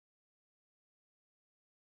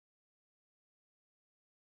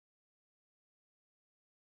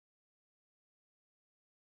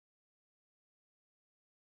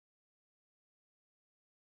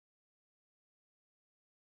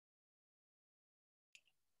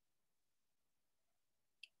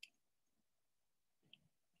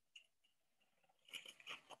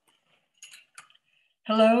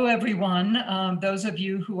Hello, everyone. Those of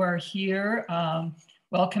you who are here,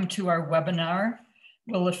 welcome to our webinar.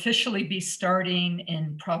 We'll officially be starting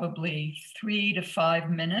in probably 3 to 5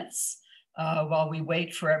 minutes while we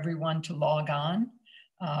wait for everyone to log on.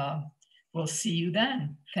 We'll see you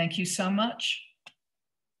then. Thank you so much.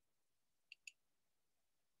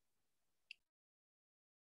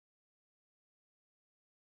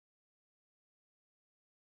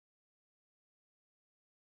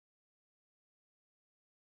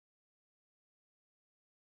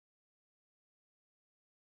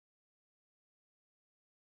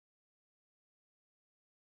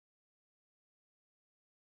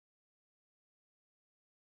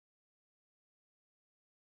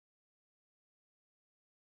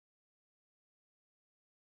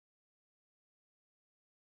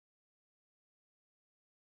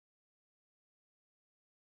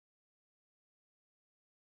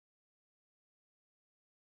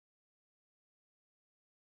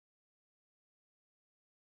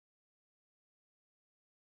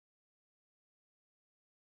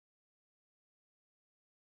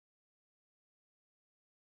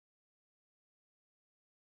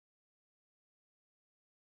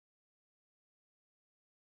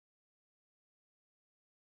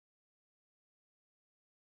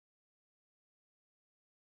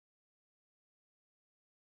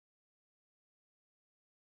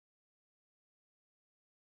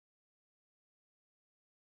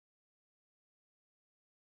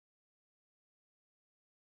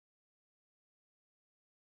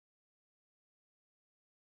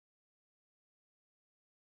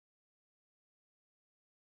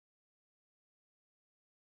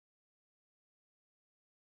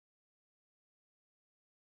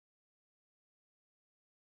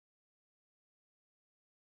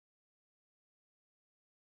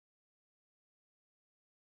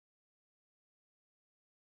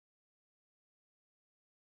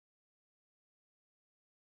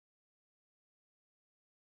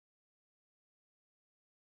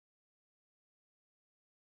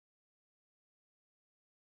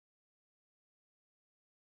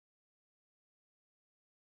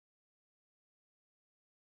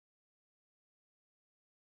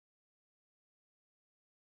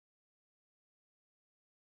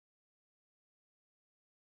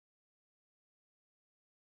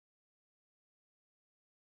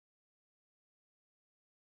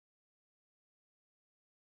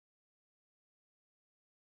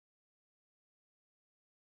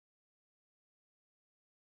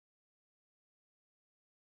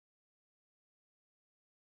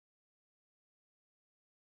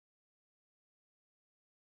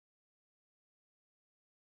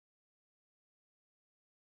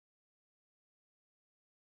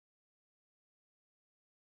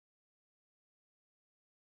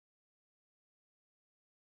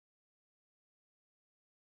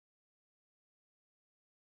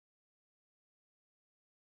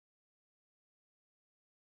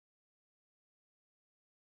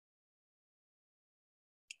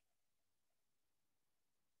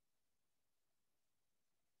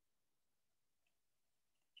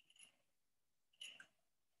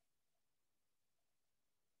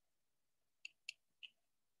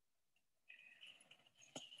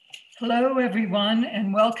 Hello, everyone,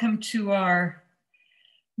 and welcome to our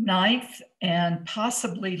 9th and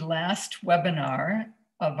possibly last webinar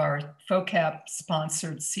of our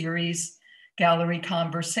FOCAP-sponsored series, Gallery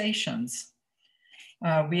Conversations.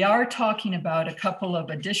 We are talking about a couple of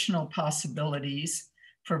additional possibilities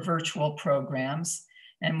for virtual programs,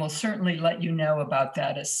 and we'll certainly let you know about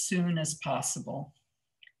that as soon as possible.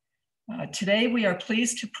 Today, we are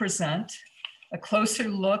pleased to present a closer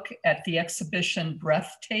look at the exhibition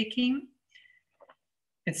Breathtaking.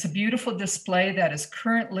 It's a beautiful display that is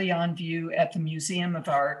currently on view at the Museum of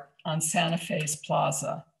Art on Santa Fe's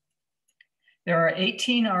Plaza. There are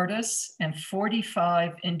 18 artists and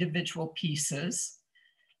 45 individual pieces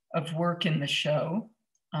of work in the show.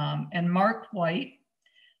 And Mark White,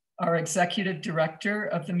 our executive director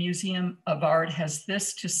of the Museum of Art, has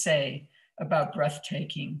this to say about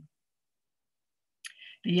Breathtaking.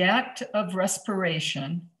 The act of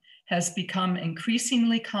respiration has become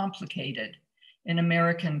increasingly complicated in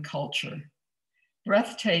American culture.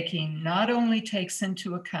 Breathtaking not only takes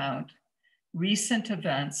into account recent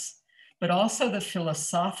events, but also the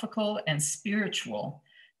philosophical and spiritual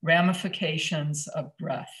ramifications of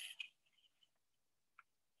breath.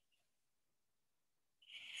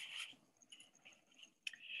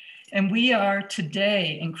 And we are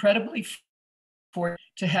today incredibly fortunate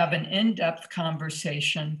to have an in-depth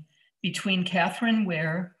conversation between Katherine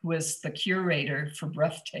Ware, who is the curator for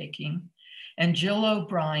Breathtaking, and Jill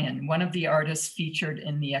O'Brien, one of the artists featured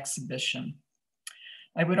in the exhibition.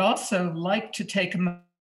 I would also like to take a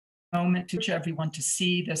moment to urge everyone to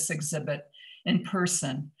see this exhibit in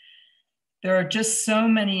person. There are just so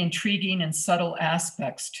many intriguing and subtle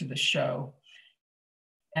aspects to the show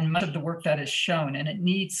and much of the work that is shown, and it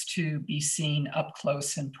needs to be seen up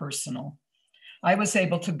close and personal. I was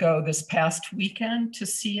able to go this past weekend to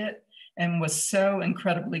see it and was so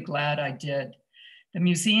incredibly glad I did. The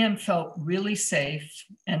museum felt really safe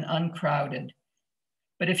and uncrowded.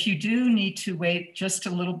 But if you do need to wait just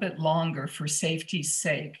a little bit longer for safety's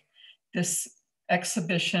sake, this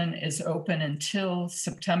exhibition is open until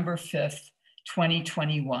September 5th,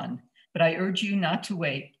 2021. But I urge you not to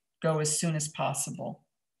wait, go as soon as possible.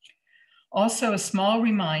 Also, a small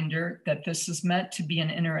reminder that this is meant to be an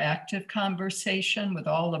interactive conversation with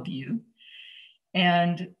all of you.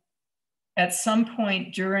 And at some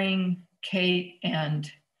point during Kate and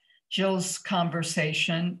Jill's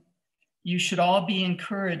conversation, you should all be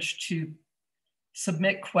encouraged to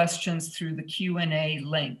submit questions through the Q&A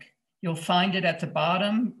link. You'll find it at the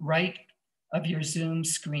bottom right of your Zoom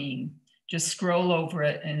screen. Just scroll over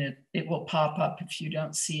it and it will pop up if you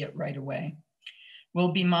don't see it right away.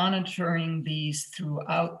 We'll be monitoring these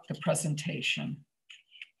throughout the presentation.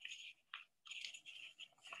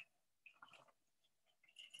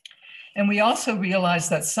 And we also realize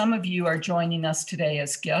that some of you are joining us today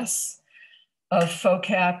as guests of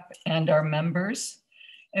FOCAP and our members.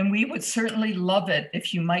 And we would certainly love it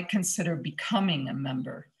if you might consider becoming a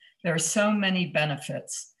member. There are so many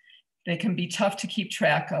benefits. They can be tough to keep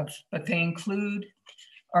track of, but they include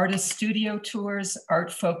artist studio tours,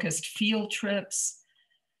 art-focused field trips,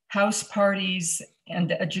 house parties,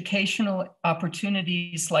 and educational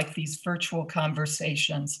opportunities like these virtual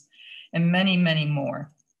conversations, and many, many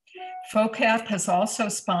more. FOCAP has also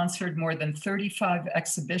sponsored more than 35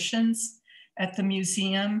 exhibitions at the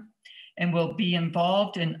museum and will be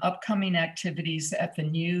involved in upcoming activities at the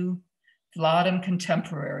new Vladam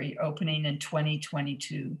Contemporary opening in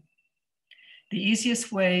 2022. The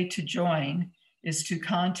easiest way to join is to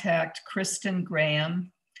contact Kristen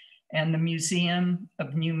Graham and the Museum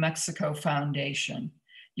of New Mexico Foundation.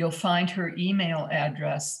 You'll find her email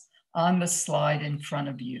address on the slide in front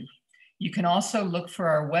of you. You can also look for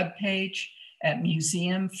our webpage at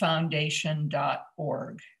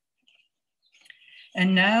museumfoundation.org.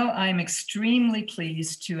 And now I'm extremely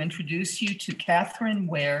pleased to introduce you to Katherine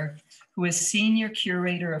Ware, who is Senior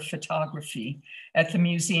Curator of Photography at the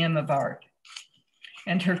Museum of Art.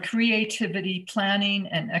 And her creativity, planning,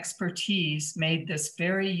 and expertise made this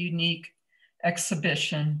very unique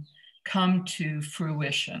exhibition come to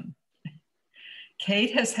fruition.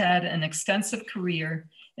 Kate has had an extensive career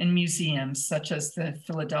in museums such as the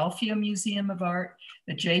Philadelphia Museum of Art,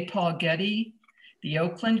 the J. Paul Getty, the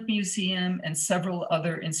Oakland Museum, and several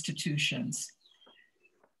other institutions.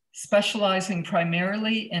 Specializing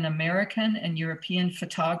primarily in American and European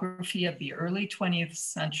photography of the early 20th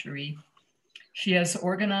century, she has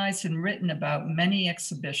organized and written about many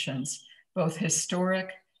exhibitions, both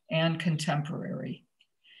historic and contemporary.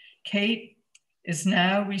 Kate is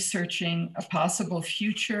now researching a possible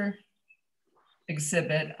future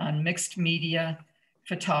exhibit on mixed media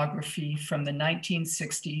photography from the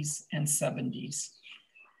 1960s and 70s.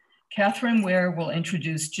 Katherine Ware will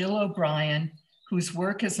introduce Jill O'Brien, whose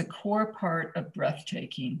work is a core part of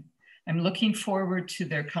Breathtaking. I'm looking forward to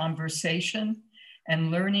their conversation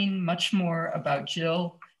and learning much more about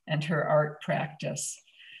Jill and her art practice.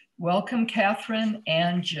 Welcome, Katherine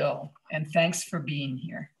and Jill, and thanks for being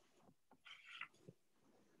here.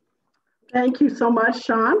 Thank you so much,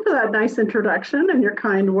 Sean, for that nice introduction and your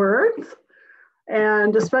kind words,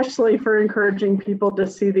 and especially for encouraging people to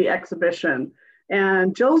see the exhibition.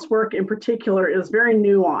 And Jill's work in particular is very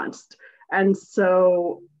nuanced, and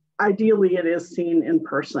so ideally it is seen in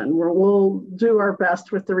person. We'll do our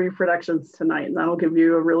best with the reproductions tonight, and that'll give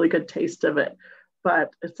you a really good taste of it.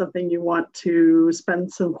 But it's something you want to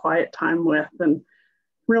spend some quiet time with and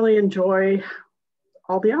really enjoy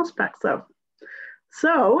all the aspects of.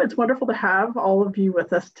 So it's wonderful to have all of you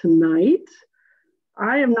with us tonight.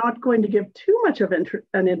 I am not going to give too much of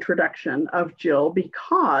an introduction of Jill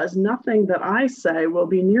because nothing that I say will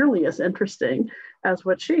be nearly as interesting as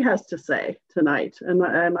what she has to say tonight. And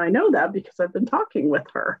I know that because I've been talking with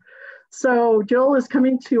her. So Jill is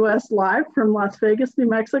coming to us live from Las Vegas, New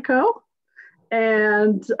Mexico.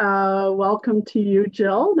 And welcome to you,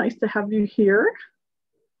 Jill. Nice to have you here.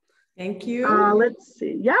 Thank you. Let's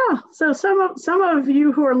see. Yeah. So some of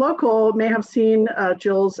you who are local may have seen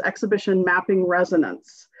Jill's exhibition Mapping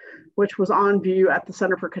Resonance, which was on view at the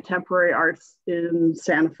Center for Contemporary Arts in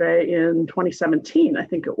Santa Fe in 2017, I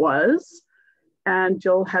think it was. And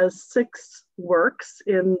Jill has 6 works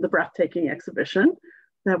in the Breathtaking exhibition.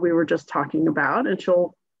 that we were just talking about, and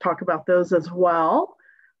she'll talk about those as well.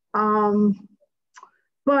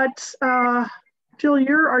 But Jill,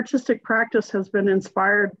 your artistic practice has been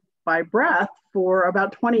inspired by breath for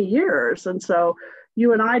about 20 years. And so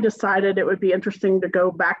you and I decided it would be interesting to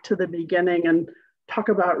go back to the beginning and talk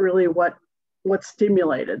about really what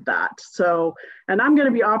stimulated that. So, and I'm going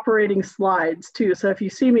to be operating slides too. So if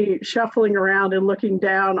you see me shuffling around and looking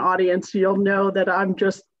down, audience, you'll know that I'm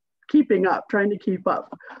just keeping up, trying to keep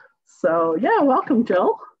up. So yeah, welcome,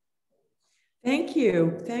 Jill. Thank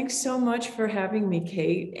you. Thanks so much for having me,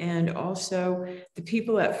 Kate, and also the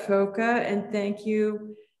people at FOCA. And thank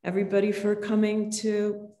you, everybody, for coming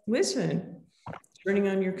to listen, turning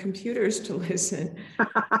on your computers to listen.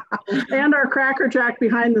 And our Cracker Jack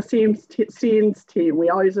behind the scenes team. We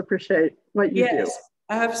always appreciate what you do. Yes,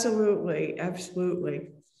 absolutely. Absolutely.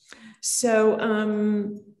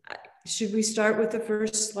 So should we start with the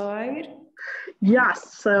first slide?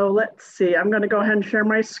 Yes, so let's see. I'm going to go ahead and share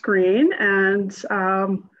my screen. And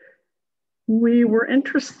we were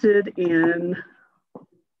interested in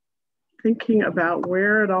thinking about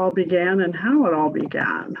where it all began and how it all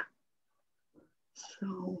began.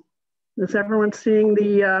 So is everyone seeing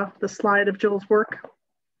the slide of Jill's work?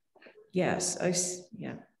 Yes,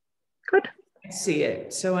 yeah. Good. I see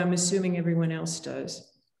it. So I'm assuming everyone else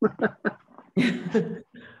does.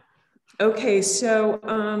 Okay,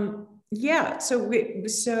 so yeah,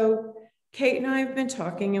 so Kate and I have been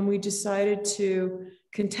talking, and we decided to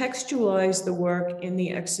contextualize the work in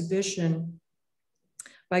the exhibition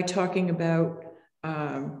by talking about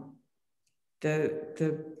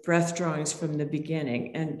the breath drawings from the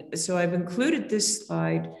beginning. And so I've included this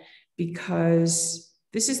slide because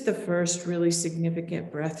this is the first really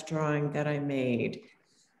significant breath drawing that I made.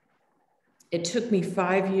 It took me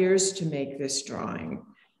 5 years to make this drawing.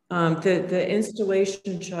 The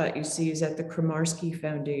installation shot you see is at the Kramarski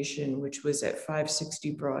Foundation, which was at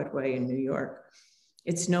 560 Broadway in New York.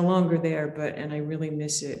 It's no longer there, and I really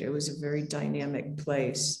miss it. It was a very dynamic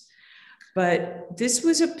place. But this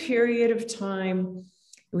was a period of time,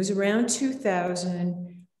 it was around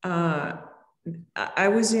 2000. I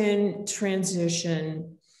was in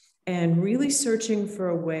transition and really searching for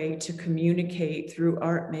a way to communicate through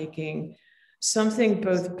art making something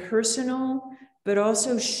both personal, but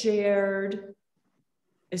also shared,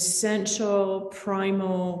 essential,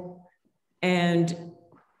 primal, and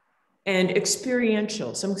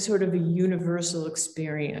experiential, some sort of a universal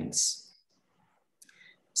experience.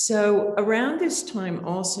 So around this time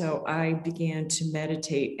also, I began to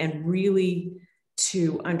meditate and really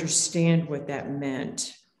to understand what that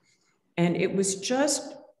meant. And it was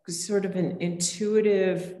just sort of an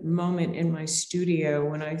intuitive moment in my studio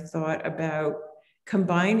when I thought about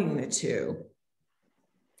combining the two.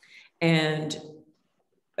 And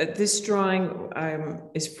this drawing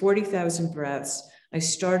is 40,000 breaths. I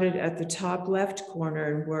started at the top left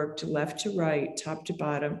corner and worked left to right, top to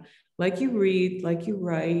bottom, like you read, like you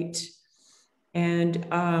write. And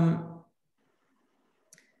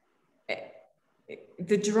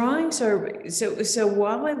the drawings are, so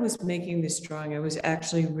while I was making this drawing, I was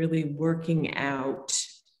actually really working out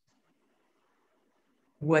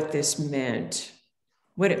what this meant,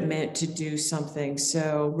 what it meant to do something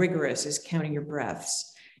so rigorous as counting your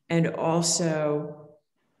breaths, and also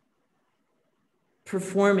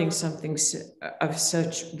performing something of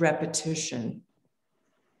such repetition.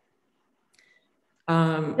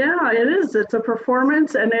 Yeah, it is. It's a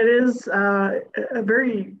performance, and it is a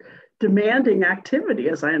very demanding activity,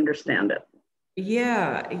 as I understand it.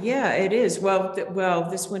 Yeah, it is. Well,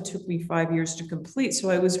 this one took me 5 years to complete. So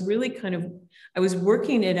I was really I was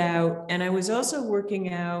working it out, and I was also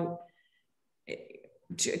working out,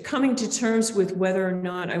 coming to terms with whether or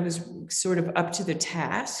not I was sort of up to the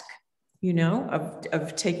task,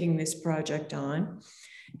 of taking this project on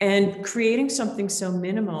and creating something so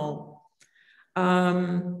minimal.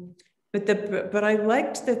 But I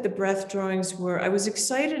liked that the breath drawings I was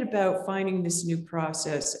excited about finding this new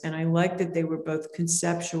process, and I liked that they were both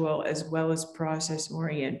conceptual as well as process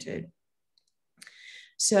oriented.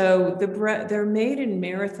 So they're made in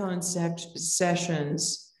marathon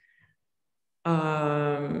sessions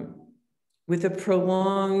with a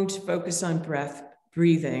prolonged focus on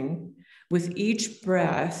breathing, with each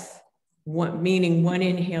breath, meaning one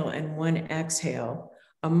inhale and one exhale,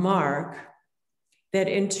 a mark that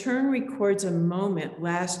in turn records a moment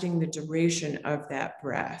lasting the duration of that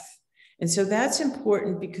breath. And so that's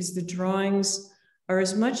important because the drawings are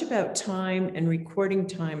as much about time and recording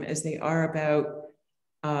time as they are about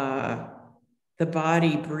the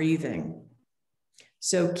body breathing.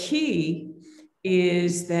 So key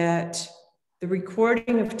is that the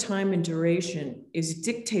recording of time and duration is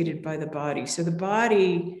dictated by the body. So the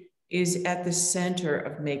body is at the center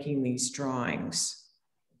of making these drawings.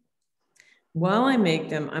 While I make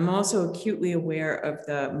them, I'm also acutely aware of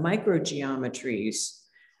the microgeometries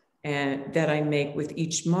that I make with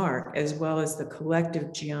each mark, as well as the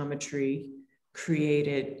collective geometry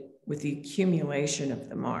created with the accumulation of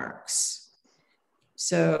the marks.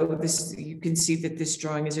 So this, you can see that this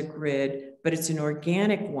drawing is a grid, but it's an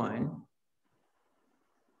organic one.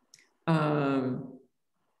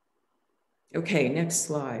 Okay, next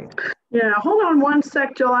slide. Yeah, hold on one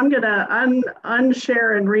sec, Jill. I'm gonna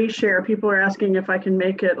unshare and reshare. People are asking if I can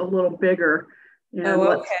make it a little bigger. And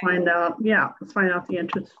let's find out. Yeah, let's find out the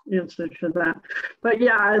answer to that. But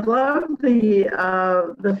yeah, I love the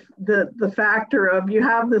factor of you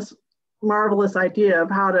have this marvelous idea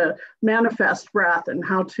of how to manifest breath and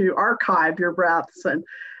how to archive your breaths, and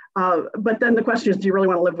but then the question is, do you really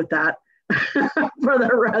want to live with that for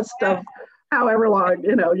the rest of however long?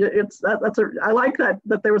 You know, it's I like that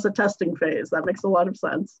there was a testing phase. That makes a lot of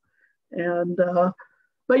sense. And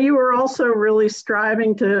but you were also really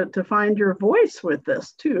striving to find your voice with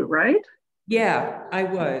this too, right? Yeah, I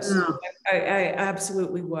was. Yeah. I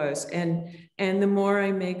absolutely was. And the more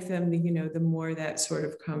I make them, you know, the more that sort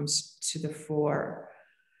of comes to the fore.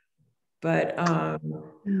 But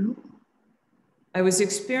I was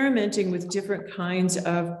experimenting with different kinds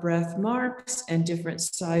of breath marks and different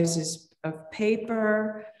sizes of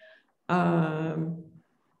paper.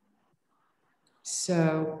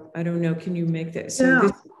 So I don't know, can you make that? So yeah.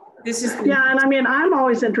 This is yeah, and I mean, I'm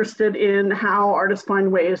always interested in how artists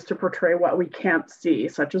find ways to portray what we can't see,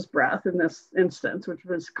 such as breath in this instance, which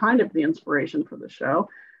was kind of the inspiration for the show.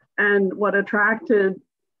 And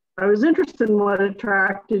I was interested in what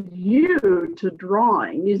attracted you to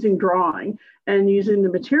using drawing and using the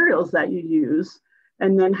materials that you use.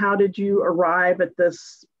 And then how did you arrive at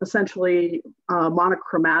this essentially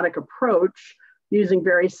monochromatic approach using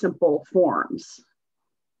very simple forms?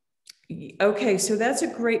 Okay, so that's a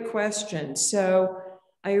great question. So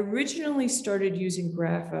I originally started using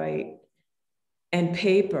graphite and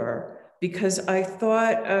paper because I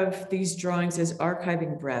thought of these drawings as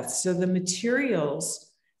archiving breaths. So the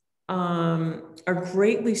materials are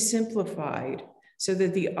greatly simplified so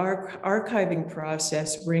that the archiving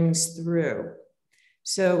process rings through.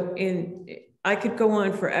 So I could go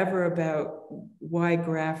on forever about why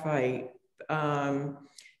graphite.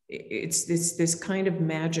 It's this kind of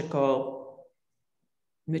magical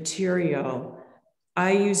material.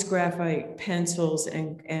 I use graphite pencils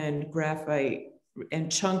and graphite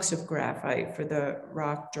and chunks of graphite for the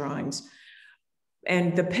rock drawings.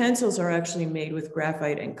 And the pencils are actually made with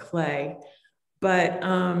graphite and clay. But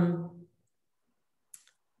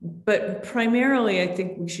primarily, I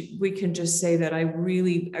think we can just say that I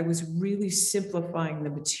was really simplifying the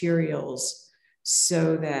materials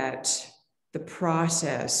so that the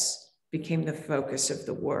process became the focus of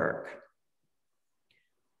the work.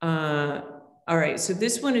 All right, so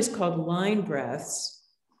this one is called Line Breaths.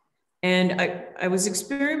 And I was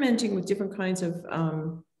experimenting with different kinds of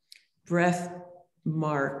breath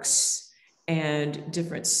marks and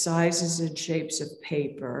different sizes and shapes of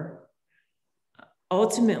paper.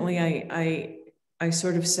 Ultimately, I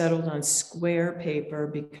sort of settled on square paper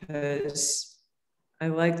because I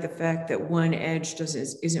like the fact that one edge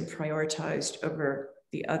isn't prioritized over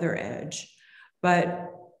the other edge. But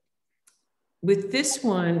with this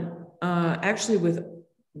one, actually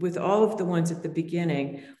with all of the ones at the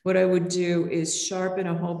beginning, what I would do is sharpen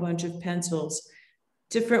a whole bunch of pencils,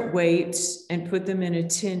 different weights, and put them in a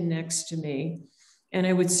tin next to me. And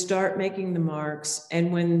I would start making the marks.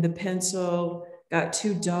 And when the pencil got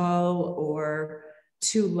too dull or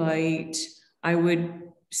too light, I would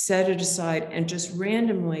set it aside and just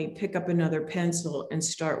randomly pick up another pencil and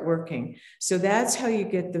start working. So that's how you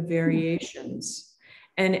get the variations.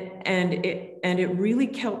 And it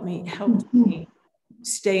really helped me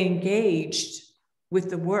stay engaged with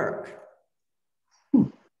the work.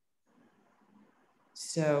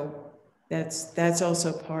 So that's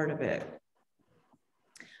also part of it.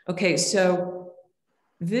 Okay, so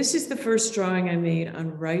this is the first drawing I made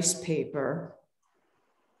on rice paper.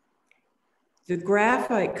 The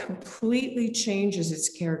graphite completely changes its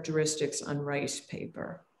characteristics on rice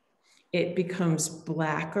paper. It becomes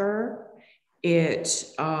blacker. It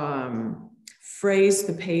frays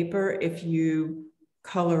the paper if you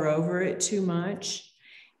color over it too much.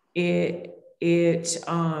 It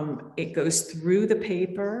goes through the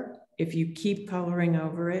paper if you keep coloring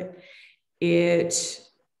over it. It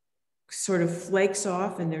sort of flakes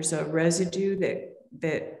off, and there's a residue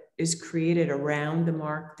that is created around the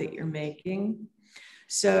mark that you're making.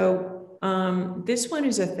 So this one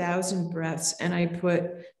is 1,000 breaths, and I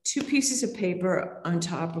put 2 pieces of paper on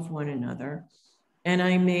top of one another, and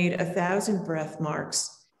I made 1,000 breath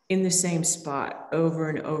marks in the same spot over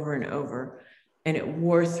and over and over. And it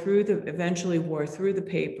eventually wore through the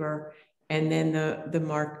paper, and then the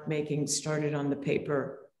mark making started on the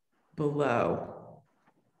paper below.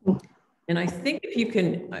 And I think if you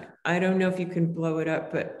can, I don't know if you can blow it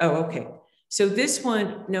up, but, oh, okay. So this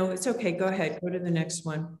one, no, it's okay. Go ahead. Go to the next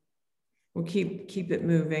one. We'll keep it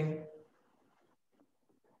moving.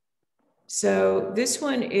 So this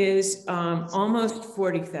one is almost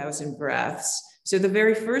 40,000 breaths. So the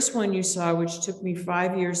very first one you saw, which took me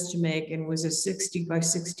 5 years to make and was a 60 by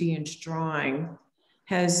 60 inch drawing,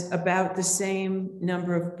 has about the same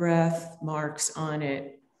number of breath marks on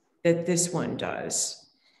it that this one does.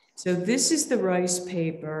 So this is the rice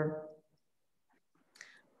paper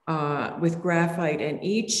with graphite, and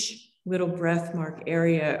each little breath mark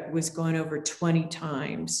area was gone over 20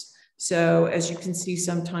 times. So as you can see,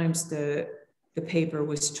 sometimes the paper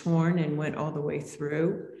was torn and went all the way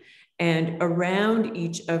through. And around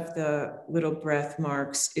each of the little breath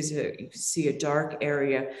marks is you can see a dark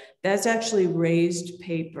area. That's actually raised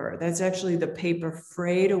paper. That's actually the paper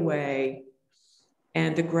frayed away,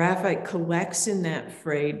 and the graphite collects in that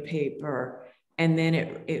frayed paper, and then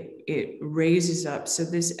it raises up. So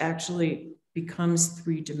this actually becomes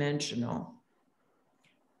 3-dimensional.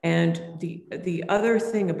 And the other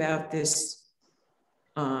thing about this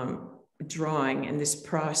drawing and this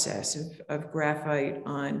process of graphite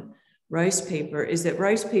on rice paper is that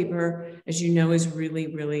rice paper, as you know, is really,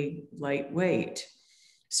 really lightweight.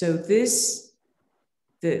 So this,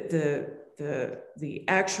 the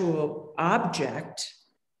actual object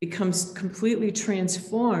becomes completely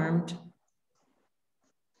transformed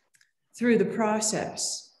through the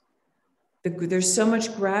process. There's so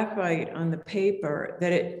much graphite on the paper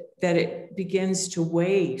that it begins to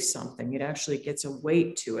weigh something. It actually gets a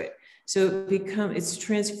weight to it. So it's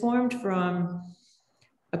transformed from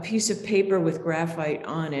a piece of paper with graphite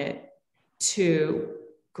on it to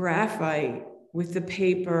graphite with the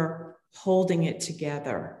paper holding it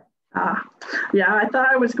together. Yeah, I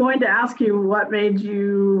thought I was going to ask you what made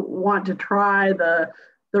you want to try the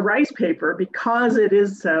rice paper, because it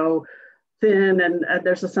is so thin and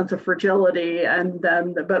there's a sense of fragility, and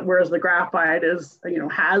then but whereas the graphite is,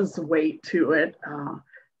 has weight to it,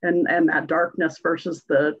 and that darkness versus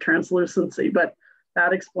the translucency. But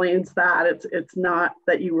that explains that it's not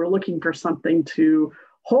that you were looking for something to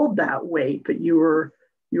hold that weight, but you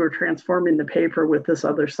were transforming the paper with this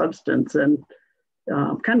other substance and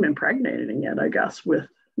kind of impregnating it, I guess, with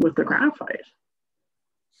the graphite.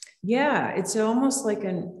 Yeah, it's almost like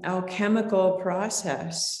an alchemical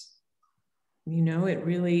process. It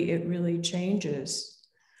really changes.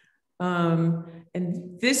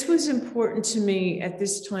 And this was important to me at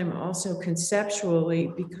this time also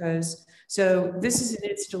conceptually, because, so this is an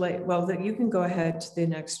installation, well, you can go ahead to the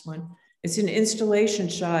next one. It's an installation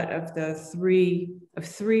shot of three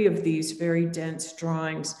of these very dense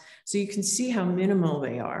drawings. So you can see how minimal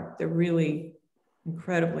they are. They're really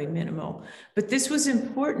incredibly minimal. But this was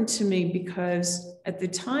important to me because at the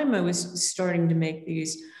time I was starting to make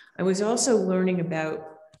these, I was also learning about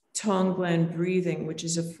Tonglen breathing, which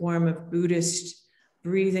is a form of Buddhist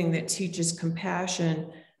breathing that teaches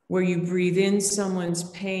compassion, where you breathe in someone's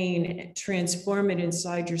pain, transform it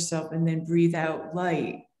inside yourself, and then breathe out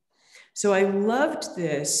light. So I loved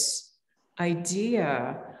this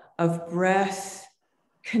idea of breath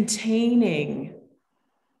containing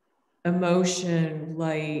emotion,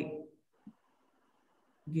 light,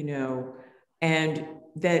 and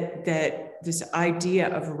that this idea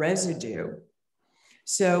of residue.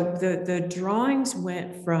 So the drawings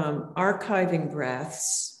went from archiving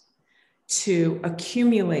breaths to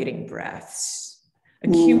accumulating breaths,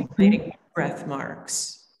 accumulating breath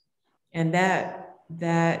marks. And that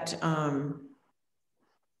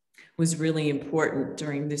was really important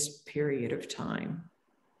during this period of time.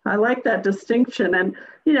 I like that distinction. And,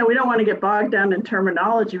 we don't want to get bogged down in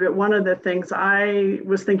terminology, but one of the things I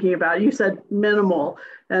was thinking about, you said minimal,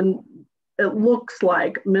 and it looks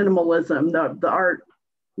like minimalism, the art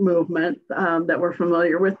movement that we're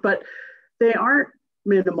familiar with, but they aren't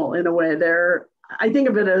minimal in a way. I think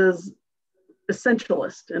of it as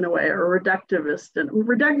essentialist in a way, or reductivist. And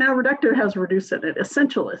now reductive has reduced it.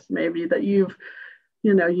 Essentialist, maybe, that you've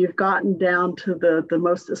gotten down to the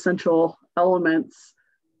most essential elements,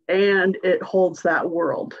 and it holds that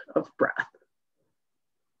world of breath.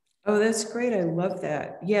 Oh, that's great. I love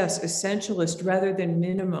that. Yes, essentialist rather than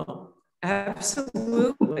minimal.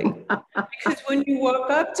 Absolutely. Because when you walk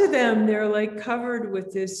up to them, they're like covered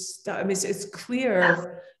with this stuff. I mean, it's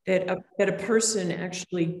clear that a person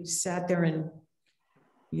actually sat there and,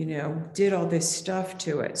 you know, did all this stuff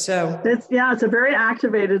to it. So it's a very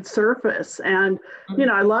activated surface. And, you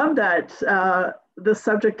know, I love that the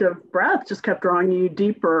subject of breath just kept drawing you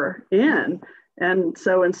deeper in. And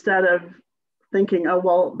so instead of thinking, oh,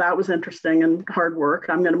 well, that was interesting and hard work,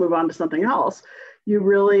 I'm going to move on to something else, you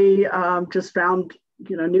really just found,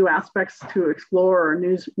 you know, new aspects to explore or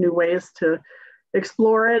new ways to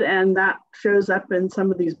explore it. And that shows up in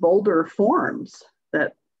some of these bolder forms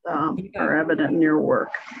that are evident in your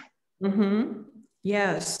work. Mm-hmm.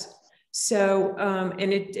 Yes. So,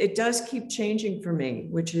 and it does keep changing for me,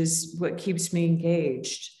 which is what keeps me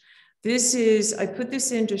engaged. This is, I put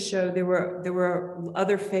this in to show there were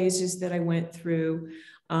other phases that I went through.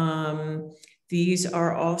 These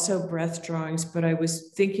are also breath drawings, but I was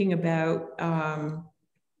thinking about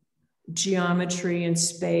geometry and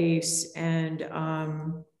space, and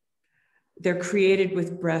they're created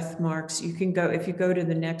with breath marks. You can go, if you go to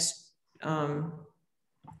the next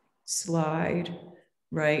slide,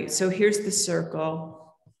 right? So here's the circle.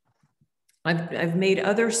 I've made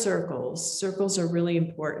other circles. Circles are really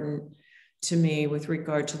important to me with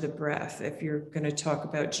regard to the breath, if you're going to talk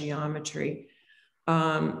about geometry.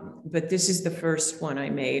 But this is the first one I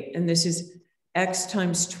made, and this is X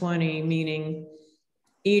times 20, meaning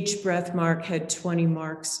each breath mark had 20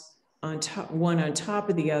 marks on top, one on top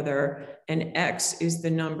of the other, and X is the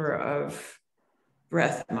number of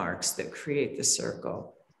breath marks that create the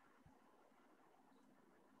circle.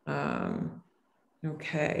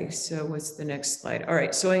 Okay, so what's the next slide? All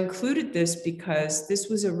right, so I included this because this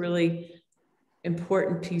was a really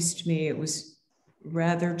important piece to me. It was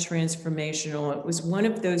rather transformational. It was one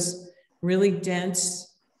of those really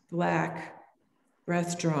dense black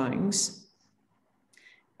breath drawings.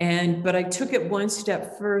 But I took it one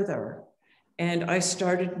step further, and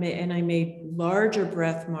I made larger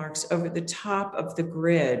breath marks over the top of the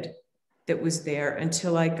grid that was there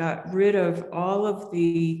until I got rid of all of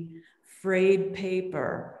the frayed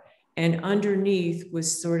paper, and underneath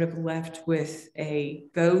was sort of left with a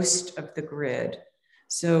ghost of the grid.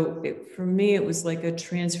 So for me, it was like a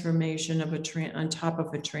transformation of on top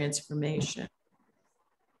of a transformation.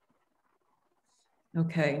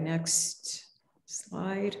 Okay, next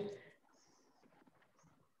slide.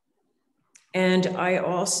 And I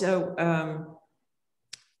also,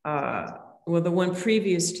 well, the one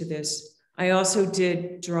previous to this, I also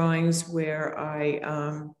did drawings where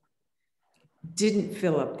I didn't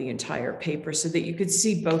fill up the entire paper so that you could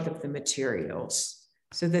see both of the materials,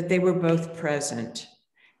 so that they were both present.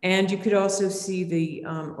 And you could also see the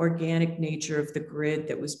organic nature of the grid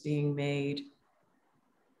that was being made.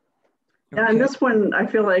 Okay. And this one, I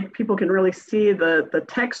feel like people can really see the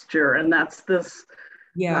texture, and that's this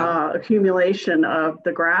accumulation of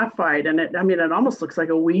the graphite. And it almost looks like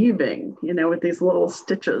a weaving, you know, with these little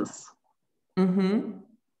stitches. Mm-hmm.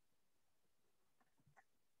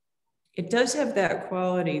 It does have that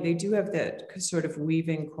quality. They do have that sort of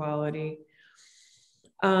weaving quality.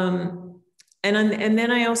 And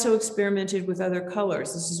then I also experimented with other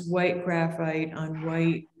colors. This is white graphite on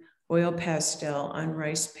white oil pastel on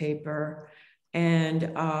rice paper, and the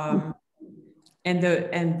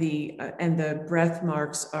breath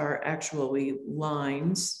marks are actually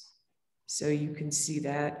lines, so you can see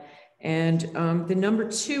that. And the number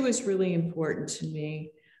 2 is really important to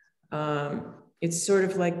me. It's sort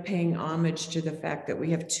of like paying homage to the fact that we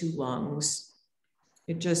have 2 lungs.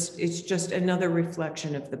 It's just another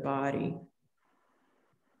reflection of the body.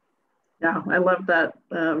 Yeah, I love that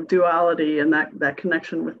duality and that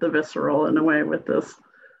connection with the visceral in a way with this.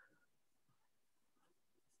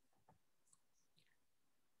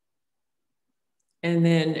 And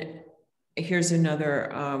then here's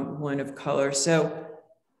another one of color. So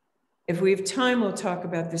if we have time, we'll talk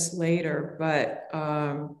about this later, but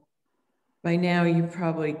by now you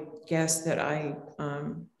probably guessed that I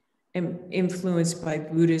am influenced by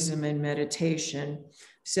Buddhism and meditation.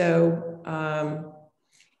 So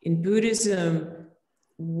in Buddhism,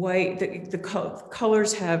 the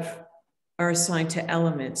colors are assigned to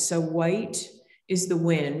elements. So white is the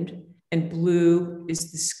wind and blue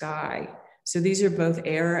is the sky. So these are both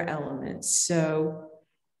air elements. So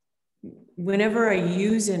whenever I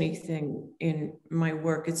use anything in my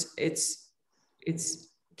work, it's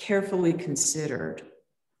carefully considered.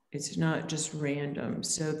 It's not just random.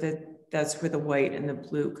 So that's where the white and the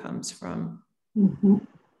blue comes from. Mm-hmm.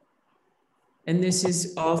 And this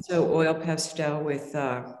is also oil pastel with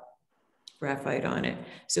graphite on it.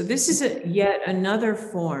 So this is yet another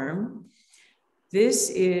form. This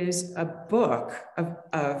is a book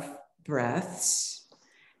of breaths.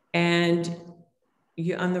 And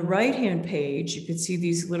on the right-hand page, you can see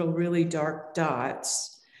these little really dark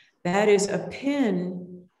dots. That is a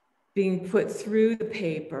pin being put through the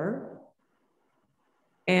paper.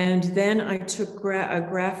 And then I took a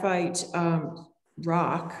graphite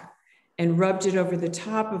rock and rubbed it over the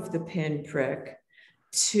top of the pin prick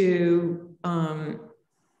to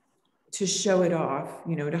show it off,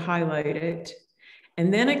 to highlight it.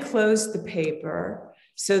 And then I closed the paper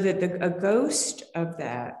so that a ghost of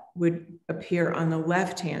that would appear on the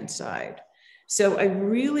left-hand side. So I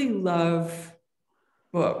really love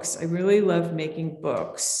books. I really love making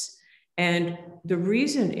books. And the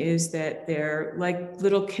reason is that they're like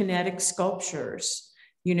little kinetic sculptures,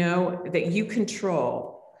 that you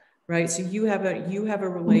control, right? So you have a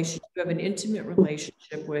relationship, you have an intimate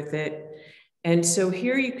relationship with it. And so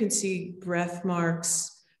here you can see breath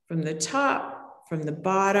marks from the top, from the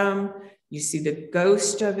bottom. You see the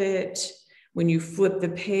ghost of it. When you flip the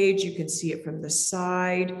page, you can see it from the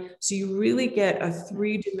side. So you really get a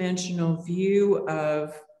three-dimensional view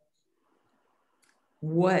of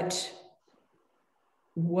what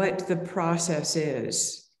the process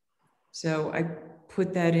is. So I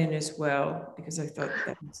put that in as well because I thought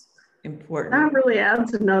that was important. That really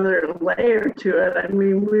adds another layer to it. I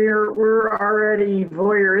mean, we're already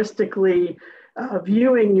voyeuristically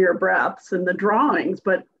viewing your breaths in the drawings,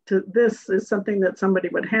 but this is something that somebody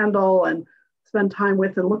would handle and spend time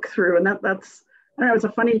with and look through. And that's, I don't know, it's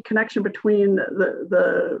a funny connection between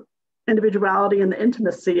the individuality and the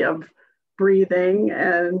intimacy of breathing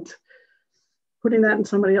and putting that in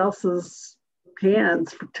somebody else's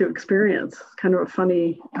hands to experience. It's kind of a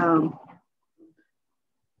funny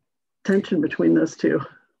tension between those two.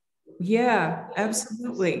 Yeah,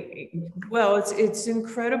 absolutely. Well, it's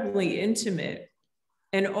incredibly intimate.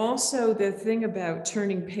 And also the thing about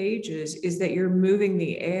turning pages is that you're moving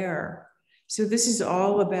the air. So this is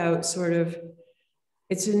all about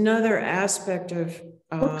it's another aspect of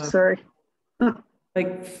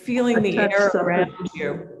like feeling the air around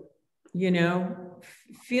you,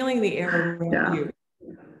 feeling the air around you.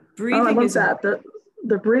 Breathing I love that.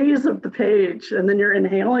 The breeze of the page, and then you're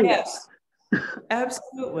inhaling it.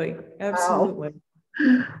 Absolutely. Absolutely.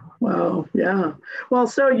 Wow. Yeah. Well,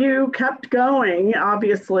 so you kept going,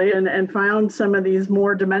 obviously, and found some of these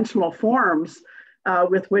more dimensional forms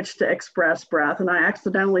with which to express breath. And I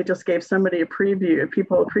accidentally just gave somebody a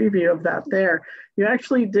preview of that there. You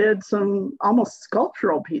actually did some almost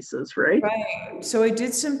sculptural pieces, right? Right. So I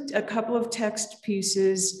did a couple of text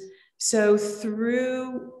pieces. So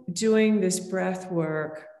through doing this breath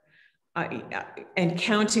work and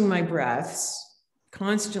counting my breaths,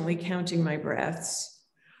 constantly counting my breaths,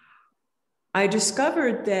 I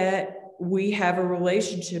discovered that we have a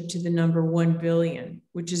relationship to the number 1 billion,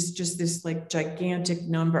 which is just this like gigantic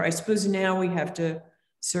number. I suppose now we have to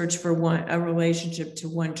search for a relationship to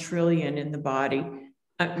 1 trillion in the body.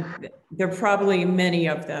 There are probably many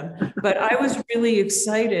of them, but I was really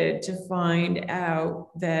excited to find out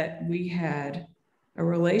that we had a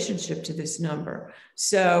relationship to this number.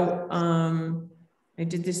 So I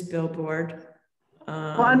did this billboard.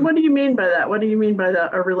 Well, and what do you mean by that? What do you mean by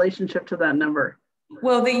that, a relationship to that number?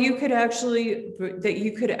 Well, that you could actually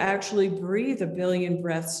breathe 1 billion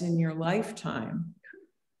breaths in your lifetime,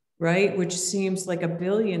 right? Which seems like 1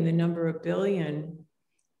 billion, the number 1 billion.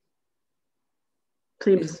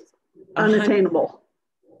 Seems unattainable.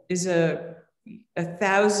 Is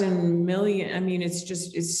 1,000 million. I mean,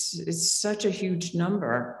 it's such a huge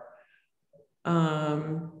number.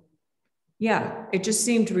 Yeah, it just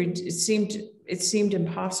seemed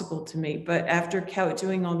impossible to me. But after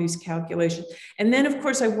doing all these calculations, and then of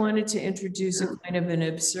course I wanted to introduce a kind of an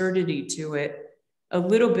absurdity to it, a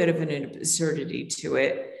little bit of an absurdity to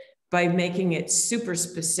it by making it super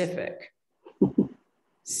specific.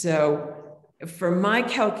 So for my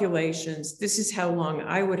calculations, this is how long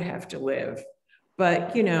I would have to live.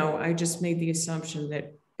 But, I just made the assumption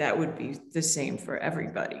that that would be the same for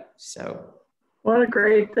everybody. So. What a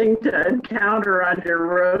great thing to encounter on your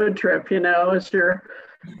road trip, as you're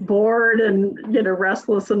bored and,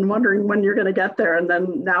 restless and wondering when you're going to get there. And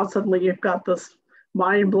then now suddenly you've got this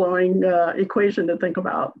mind-blowing equation to think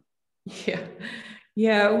about.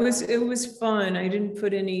 Yeah, it was fun. I didn't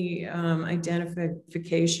put any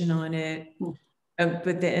identification on it,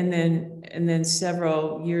 but then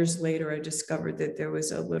several years later, I discovered that there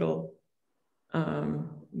was a little, on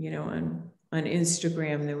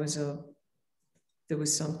Instagram there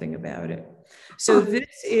was something about it. So this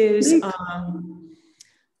is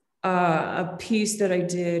a piece that I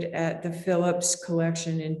did at the Phillips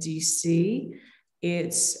collection in DC.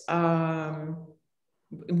 It's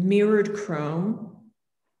mirrored chrome.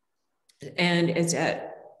 and it's at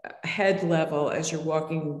head level as you're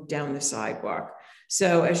walking down the sidewalk.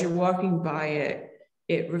 So as you're walking by it,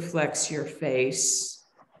 it reflects your face.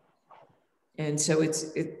 And so it's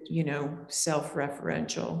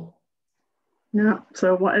self-referential. Yeah.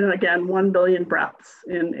 So, and again, 1 billion breaths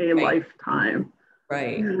in a lifetime.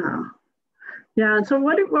 Right. Yeah. Yeah. And so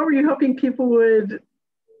what were you hoping people would,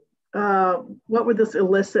 what would this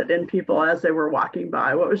elicit in people as they were walking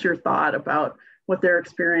by? What was your thought about what their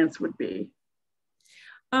experience would be?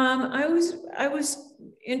 I was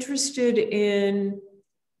interested in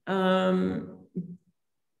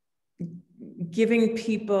giving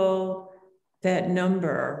people that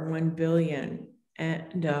number, 1 billion,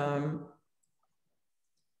 and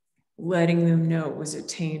letting them know it was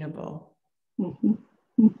attainable. Mm-hmm.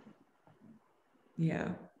 Yeah.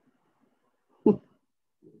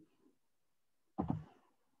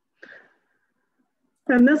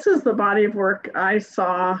 And this is the body of work I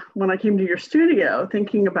saw when I came to your studio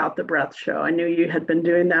thinking about the breath show. I knew you had been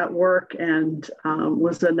doing that work and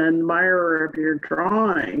was an admirer of your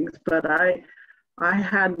drawings, but I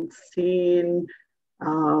hadn't seen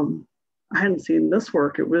this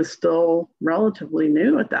work. It was still relatively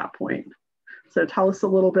new at that point. So tell us a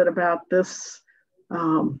little bit about this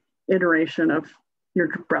iteration of your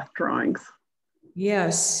breath drawings.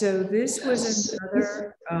 Yes, so this was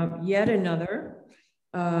another, yet another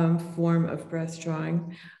form of breath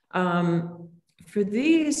drawing. For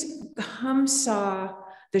these, Hum saw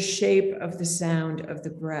the shape of the sound of the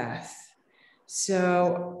breath.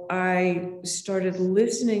 So I started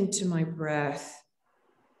listening to my breath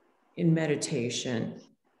in meditation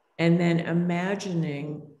and then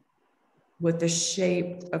imagining what the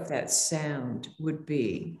shape of that sound would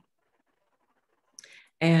be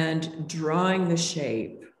and drawing the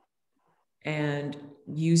shape and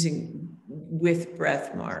using with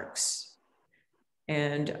breath marks.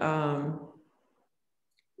 And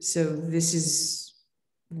so this is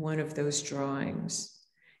one of those drawings.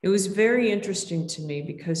 It was very interesting to me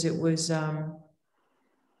because it was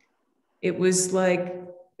like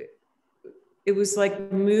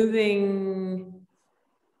moving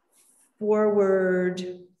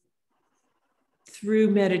forward through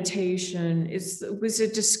meditation. It was a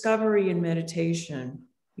discovery in meditation,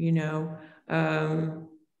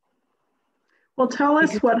 Well, tell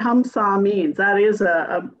us what Hum Sa means. That is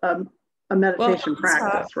a meditation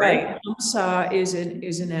practice, right? Right. Hum Sa is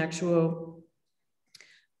an actual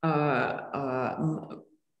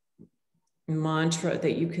mantra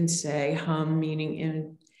that you can say. Hum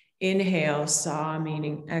meaning inhale, Sa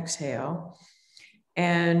meaning exhale,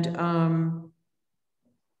 and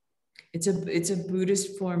it's a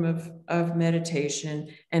Buddhist form of meditation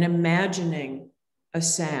and imagining a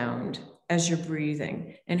sound as you're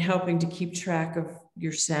breathing and helping to keep track of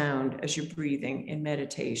your sound as you're breathing in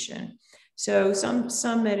meditation. So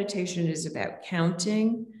some meditation is about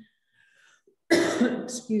counting,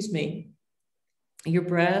 excuse me, your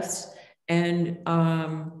breaths. And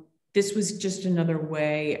this was just another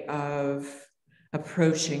way of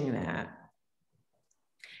approaching that.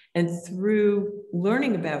 And through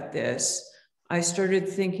learning about this, I started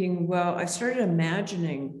thinking, I started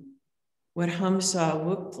imagining what Hum Sa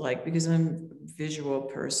looked like because I'm a visual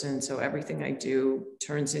person. So everything I do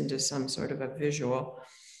turns into some sort of a visual.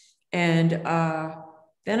 And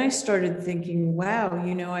then I started thinking, wow,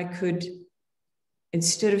 I could,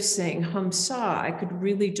 instead of saying Hum Sa, I could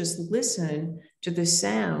really just listen to the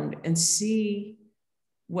sound and see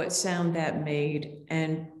what sound that made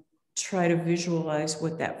and try to visualize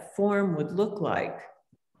what that form would look like.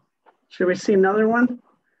 Should we see another one?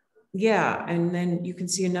 Yeah, and then you can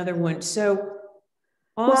see another one. So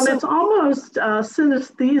also, well, it's almost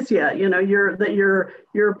synesthesia.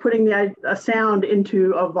 You're putting a sound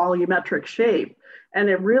into a volumetric shape, and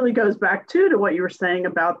it really goes back to what you were saying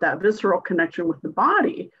about that visceral connection with the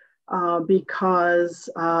body, because.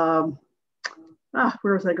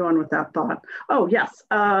 Where was I going with that thought? Oh, yes.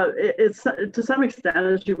 It's to some extent,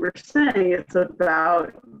 as you were saying, it's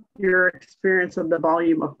about your experience of the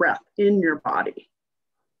volume of breath in your body.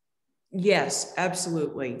 Yes,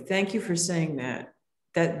 absolutely. Thank you for saying that.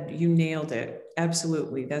 That you nailed it.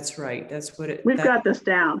 Absolutely. That's right. That's what it. We've got this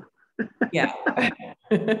down. Yeah.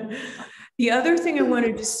 The other thing I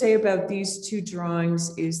wanted to say about these two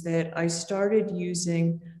drawings is that I started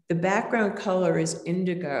using the background color is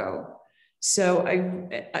indigo. So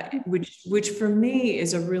which for me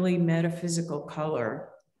is a really metaphysical color.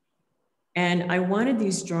 And I wanted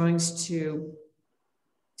these drawings to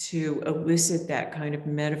elicit that kind of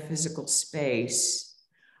metaphysical space.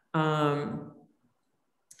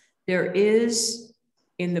 There is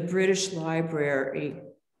in the British Library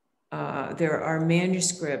there are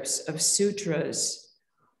manuscripts of sutras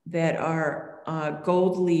that are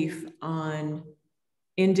gold leaf on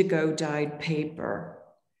indigo dyed paper.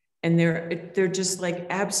 And they're just like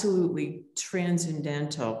absolutely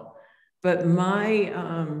transcendental. But my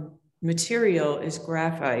material is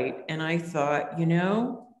graphite. And I thought, you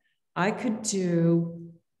know, I could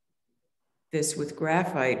do this with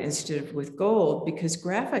graphite instead of with gold, because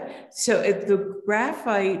graphite, so if the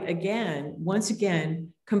graphite again, once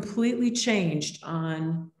again, completely changed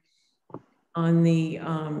on the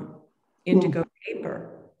indigo paper.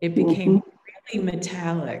 It became really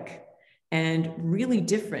metallic and really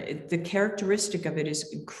different. The characteristic of it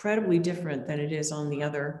is incredibly different than it is on the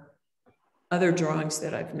other drawings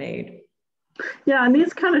that I've made. Yeah, and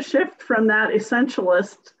these kind of shift from that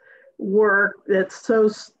essentialist work that's so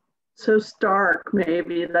stark,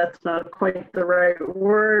 maybe that's not quite the right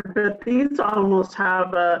word, but these almost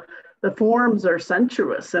have the forms are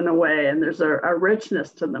sensuous in a way, and there's a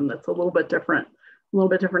richness to them that's a little bit different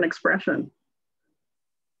expression.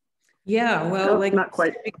 Yeah, well, like not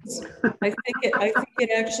quite. I think it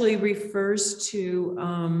actually refers to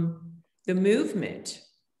the movement,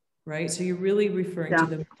 right? So you're really referring to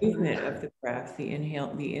the movement of the breath, the inhale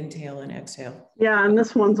and exhale. Yeah, and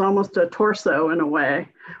this one's almost a torso in a way.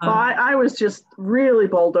 Well, I was just really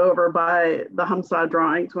bowled over by the Hamza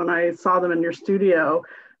drawings when I saw them in your studio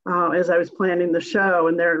as I was planning the show,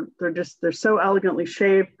 and they're so elegantly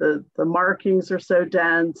shaped. The markings are so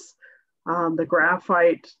dense. The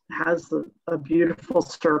graphite has a beautiful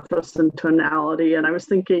surface and tonality. And I was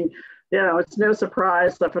thinking, you know, it's no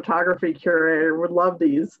surprise the photography curator would love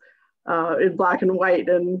these in black and white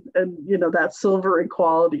and you know, that silvery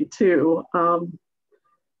quality too.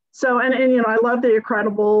 So, and you know, I love the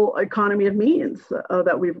incredible economy of means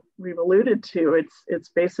that we've alluded to. It's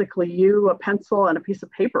basically you, a pencil, and a piece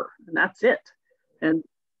of paper, and that's it. And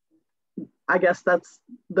I guess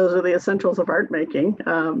those are the essentials of art making.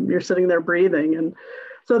 You're sitting there breathing. And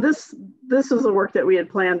so this is the work that we had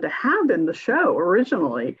planned to have in the show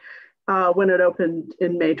originally when it opened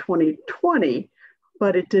in May 2020,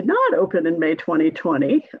 but it did not open in May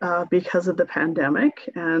 2020 because of the pandemic.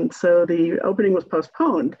 And so the opening was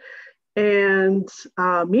postponed. And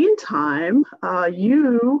meantime,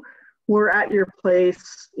 you were at your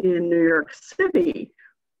place in New York City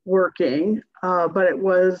working, but it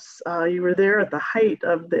was, you were there at the height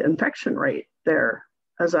of the infection rate there,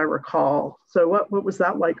 as I recall. So what was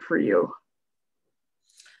that like for you?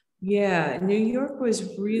 Yeah, New York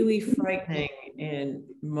was really frightening in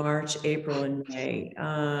March, April, and May.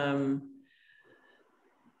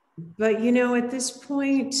 But, you know, at this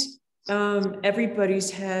point,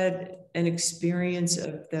 everybody's had an experience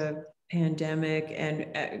of the pandemic, and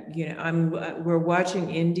you know, we're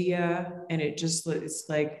watching India, and it's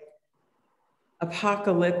like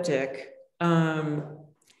apocalyptic. In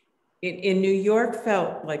New York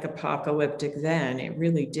felt like apocalyptic then. It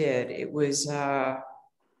really did. It was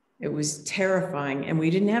terrifying, and we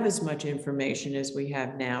didn't have as much information as we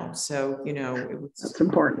have now. So, you know, that's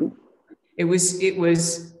important. It was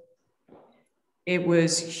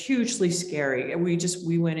hugely scary.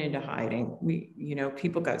 We went into hiding. You know,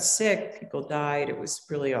 people got sick, people died. It was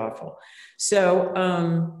really awful. So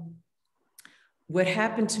what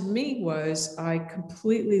happened to me was I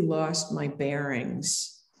completely lost my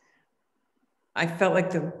bearings. I felt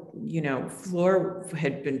like the, you know, floor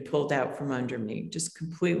had been pulled out from under me, just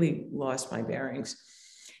completely lost my bearings.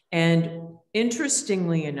 And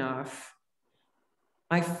interestingly enough,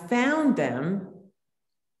 I found them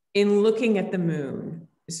in looking at the moon.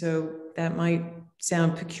 So that might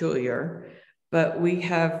sound peculiar, but we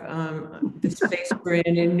have the space we're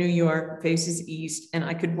in New York faces east, and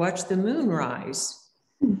I could watch the moon rise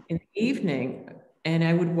in the evening, and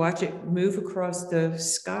I would watch it move across the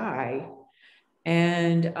sky.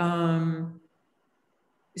 And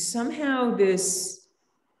somehow this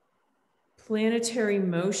planetary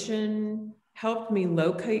motion helped me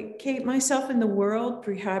locate myself in the world,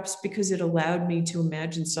 perhaps because it allowed me to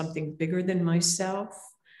imagine something bigger than myself.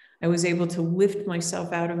 I was able to lift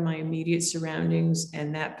myself out of my immediate surroundings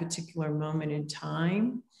and that particular moment in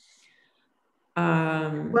time.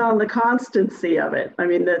 Well, and the constancy of it. I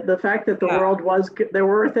mean, the fact that the world there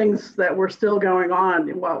were things that were still going on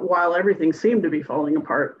while everything seemed to be falling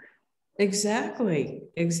apart. Exactly.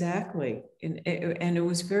 And it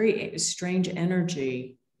was very strange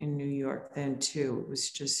energy in New York then too. It was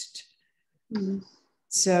just,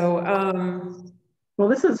 so. Well,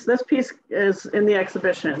 this piece is in the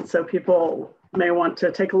exhibition, so people may want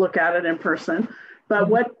to take a look at it in person, but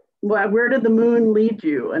where did the moon lead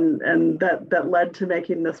you and that led to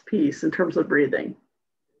making this piece in terms of breathing?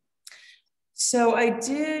 So I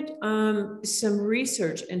did some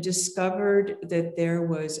research and discovered that there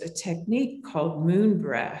was a technique called moon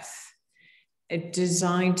breath,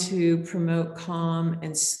 designed to promote calm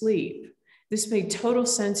and sleep. This made total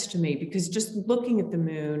sense to me because just looking at the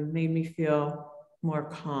moon made me feel more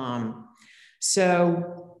calm.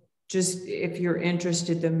 So just if you're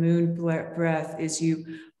interested, the moon breath is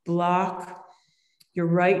you block your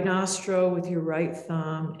right nostril with your right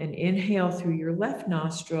thumb and inhale through your left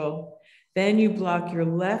nostril. Then you block your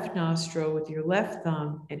left nostril with your left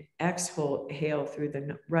thumb and exhale through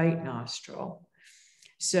the right nostril.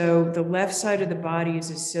 So the left side of the body is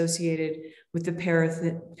associated with the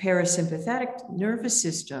parasympathetic nervous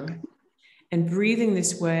system, and breathing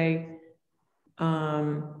this way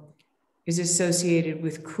is associated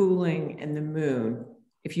with cooling and the moon.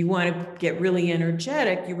 If you want to get really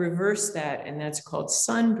energetic, you reverse that, and that's called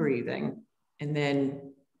sun breathing. And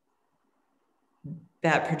then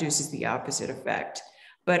that produces the opposite effect.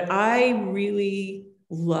 But I really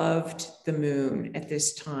loved the moon at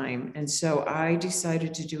this time. And so I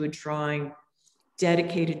decided to do a drawing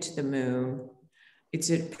dedicated to the moon. It's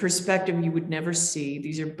a perspective you would never see.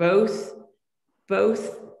 These are both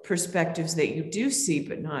perspectives that you do see,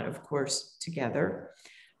 but not, of course, together.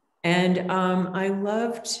 And I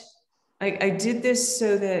did this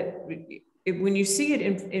so that when you see it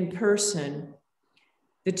in person,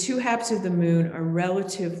 the two halves of the moon are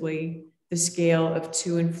relatively the scale of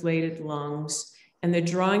two inflated lungs, and the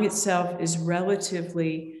drawing itself is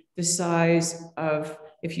relatively the size of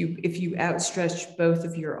if you outstretch both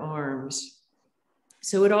of your arms.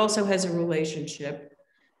 So it also has a relationship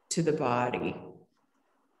to the body.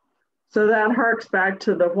 So that harks back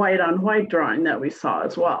to the white on white drawing that we saw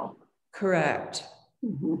as well. Correct.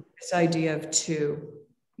 Mm-hmm. This idea of two.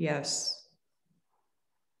 Yes.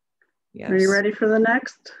 Yes. Are you ready for the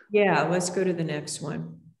next? Yeah, let's go to the next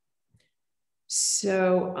one.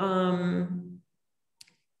 So,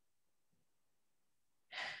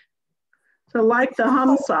 so like the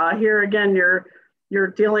hum saw, here again, you're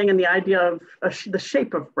dealing in the idea of the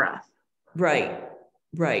shape of breath.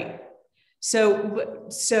 Right.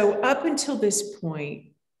 So up until this point,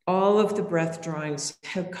 all of the breath drawings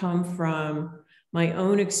have come from my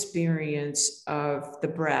own experience of the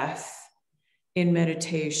breath in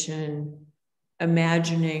meditation,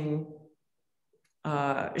 imagining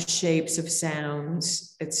shapes of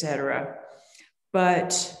sounds, etc.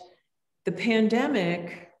 But the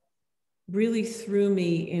pandemic really threw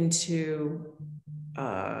me into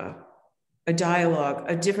a dialogue,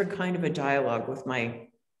 a different kind of a dialogue with my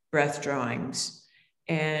breath drawings.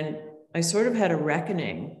 And I sort of had a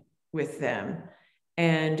reckoning with them.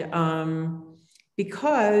 And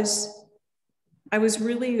because I was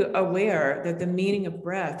really aware that the meaning of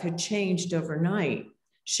breath had changed overnight.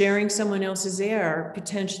 Sharing someone else's air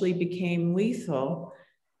potentially became lethal,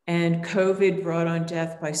 and COVID brought on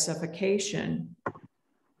death by suffocation.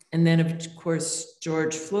 And then, of course,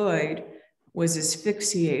 George Floyd was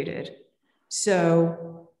asphyxiated.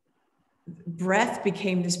 So breath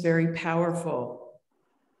became this very powerful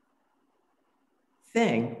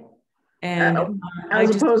thing. And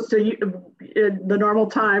as opposed to the normal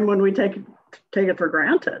time when we take it for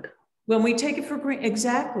granted. When we take it for granted,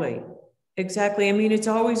 exactly. I mean, it's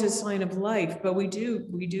always a sign of life, but we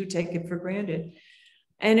do take it for granted.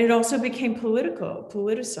 And it also became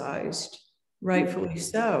politicized, rightfully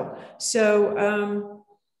so. So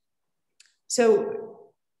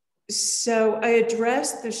I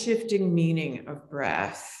addressed the shifting meaning of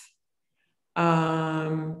breath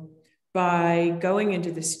by going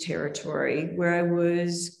into this territory where I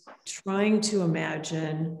was trying to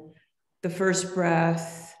imagine the first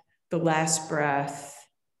breath, the last breath,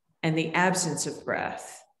 and the absence of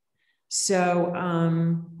breath. So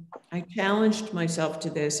I challenged myself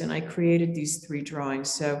to this, and I created these three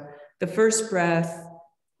drawings. So the first breath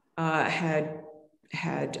had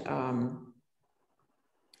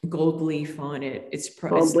gold leaf on it. It's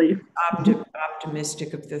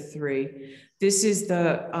optimistic of the three. This is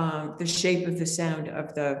the shape of the sound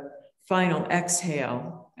of the final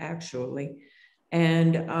exhale, actually.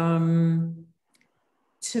 And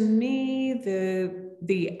to me,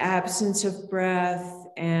 the absence of breath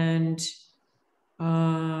and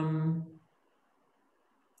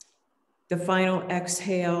the final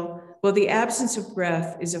exhale, well, the absence of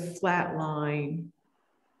breath is a flat line,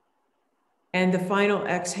 and the final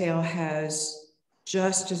exhale has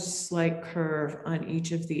just a slight curve on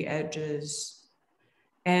each of the edges.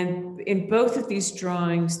 And in both of these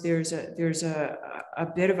drawings, there's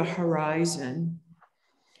a bit of a horizon.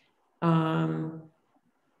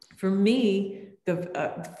 For me, the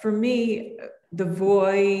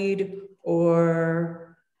void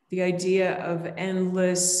or the idea of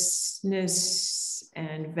endlessness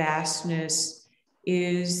and vastness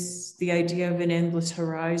is the idea of an endless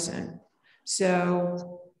horizon.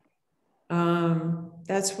 So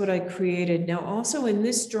that's what I created. Now, also in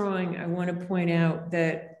this drawing, I want to point out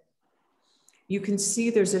that you can see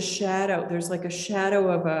there's a shadow. There's like a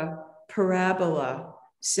shadow of a parabola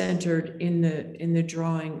centered in the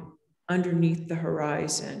drawing underneath the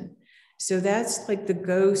horizon. So that's like the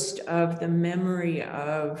ghost of the memory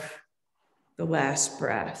of the last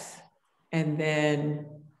breath. And then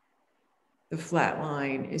the flat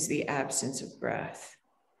line is the absence of breath.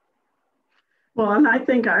 Well, and I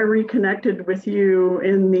think I reconnected with you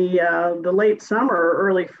in the late summer,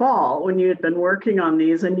 early fall, when you had been working on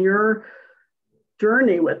these, and your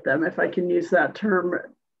journey with them, if I can use that term,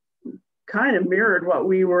 kind of mirrored what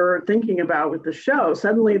we were thinking about with the show.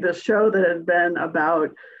 Suddenly the show that had been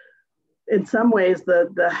about, in some ways,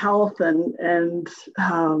 the health and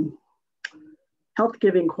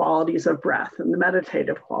health-giving qualities of breath and the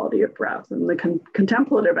meditative quality of breath and the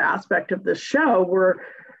contemplative aspect of this show were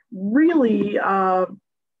really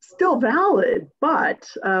still valid, but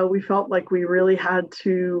we felt like we really had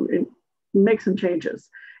to make some changes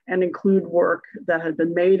and include work that had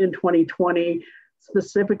been made in 2020,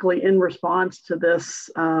 specifically in response to this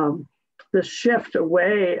shift of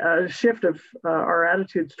our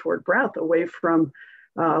attitudes toward breath, away from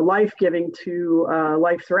life-giving to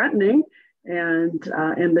life-threatening, and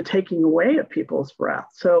the taking away of people's breath.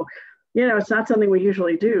 So, you know, it's not something we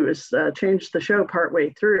usually do, is change the show partway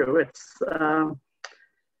through. It's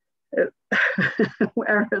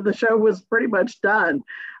where the show was pretty much done.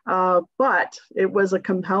 But it was a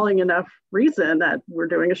compelling enough reason that we're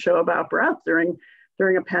doing a show about breath during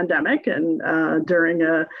a pandemic and during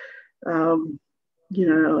a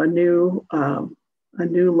new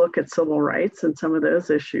look at civil rights and some of those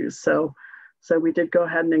issues. So we did go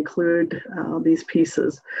ahead and include these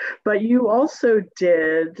pieces. But you also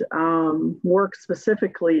did work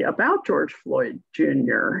specifically about George Floyd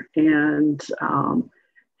Jr. and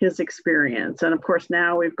his experience. And of course,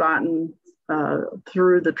 now we've gotten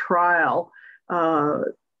through the trial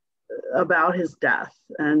about his death.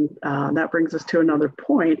 And that brings us to another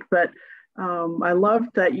point. But I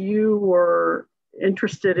loved that you were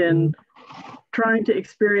interested in trying to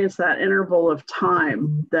experience that interval of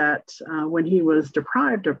time that when he was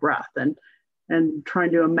deprived of breath, and trying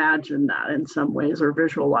to imagine that in some ways or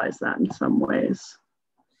visualize that in some ways.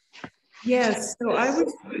 Yes, so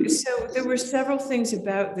there were several things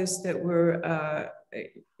about this that were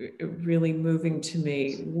really moving to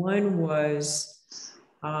me. One was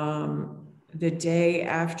the day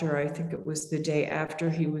after, I think it was the day after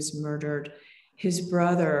he was murdered, his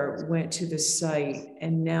brother went to the site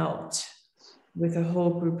and knelt with a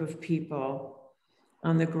whole group of people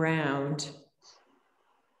on the ground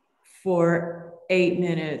for 8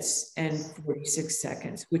 minutes and 46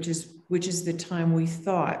 seconds, which is the time we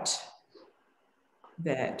thought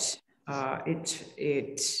that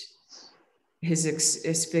his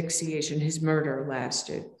asphyxiation, his murder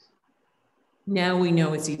lasted. Now we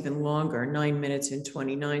know it's even longer, 9 minutes and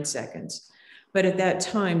 29 seconds. But at that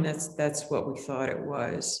time, that's what we thought it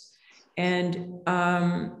was. And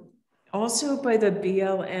also by the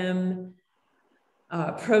BLM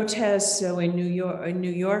protests. So in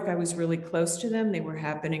New York, I was really close to them. They were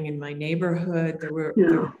happening in my neighborhood. There were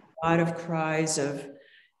a lot of cries of,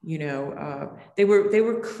 you know, they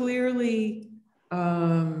were clearly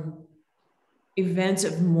events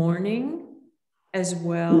of mourning as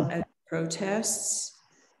well as protests.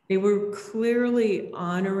 They were clearly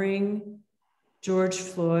honoring George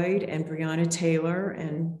Floyd and Breonna Taylor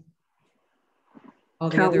and all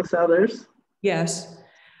the countless others. Yes.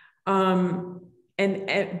 And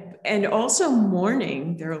also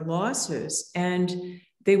mourning their losses. And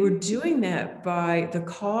they were doing that by, the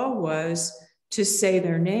call was to say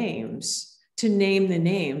their names, to name the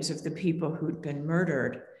names of the people who'd been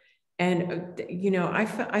murdered. And, you know, I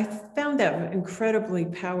found that incredibly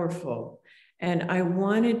powerful. And I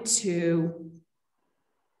wanted to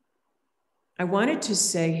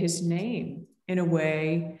say his name in a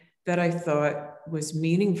way that I thought was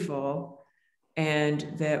meaningful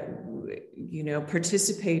and that, you know,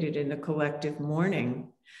 participated in the collective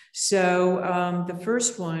mourning. So the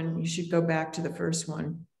first one, you should go back to the first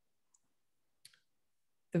one,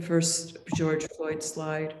 the first George Floyd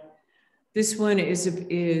slide. This one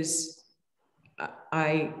is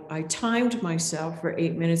I timed myself for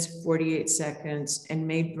 8 minutes, 48 seconds and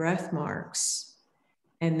made breath marks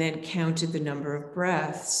and then counted the number of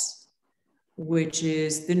breaths, which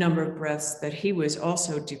is the number of breaths that he was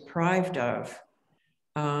also deprived of.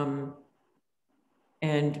 And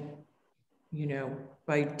you know,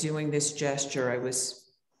 by doing this gesture, I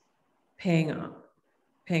was paying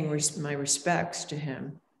my respects to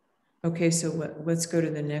him. Okay, so let's go to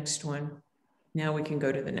the next one. Now we can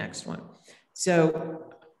go to the next one.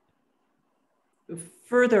 So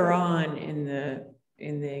further on in the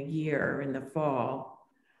year, in the fall,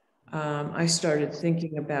 I started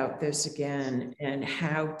thinking about this again and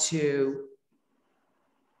how to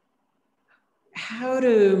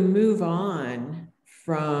move on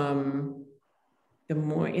from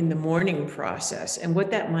in the mourning process, and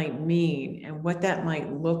what that might mean and what that might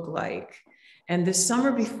look like. And the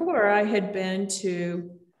summer before, I had been to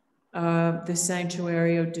the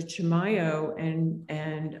Santuario de Chimayo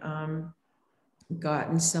and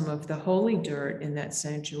gotten some of the holy dirt in that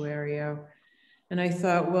Santuario. And I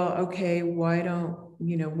thought, well, okay, why don't,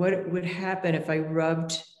 you know, what would happen if I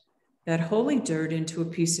rubbed that holy dirt into a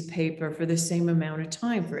piece of paper for the same amount of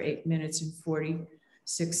time, for 8 minutes and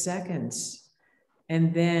 46 seconds?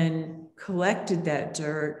 And then collected that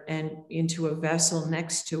dirt and into a vessel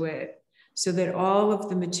next to it, so that all of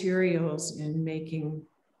the materials in making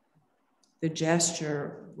the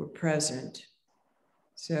gesture were present.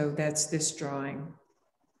 So that's this drawing.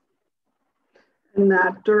 And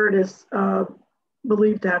that dirt is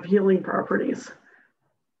believed to have healing properties.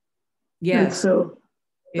 Yes, and so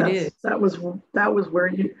it is. That was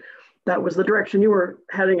the direction you were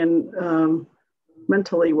heading in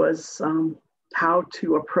mentally, was how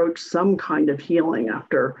to approach some kind of healing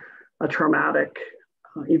after a traumatic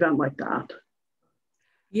event like that.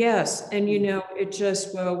 Yes, and you know, it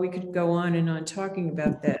just, well, we could go on and on talking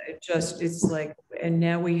about that. It's like, and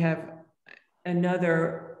now we have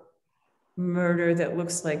another murder that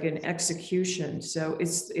looks like an execution. So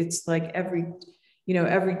it's like every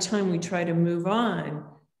time we try to move on,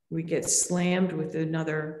 we get slammed with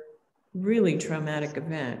another really traumatic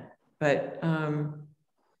event. But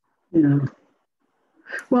yeah.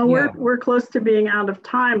 Well, yeah. We're close to being out of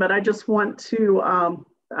time, but I just want to,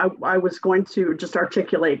 I was going to just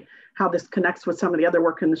articulate how this connects with some of the other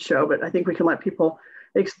work in the show, but I think we can let people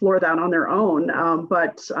explore that on their own.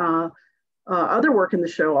 Other work in the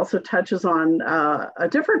show also touches on a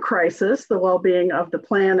different crisis, the well-being of the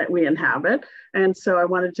planet we inhabit. And so I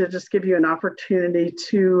wanted to just give you an opportunity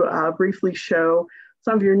to briefly show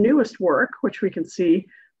some of your newest work, which we can see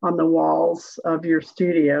on the walls of your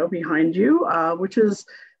studio behind you, which is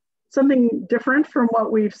something different from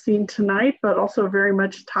what we've seen tonight, but also very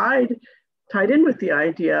much tied in with the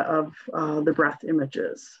idea of the breath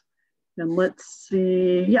images. And let's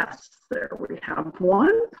see, yes, there we have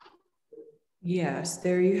one. Yes,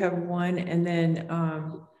 there you have one. And then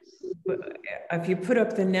if you put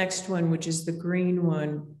up the next one, which is the green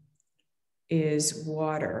one, is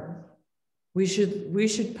water. We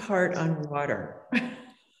should part on water.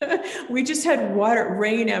 We just had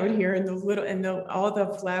rain out here, and all the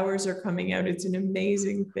flowers are coming out. It's an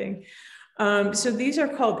amazing thing. So these are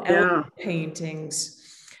called element paintings.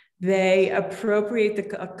 They appropriate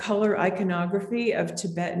the color iconography of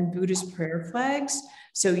Tibetan Buddhist prayer flags.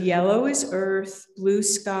 So yellow is earth, blue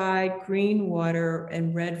sky, green water,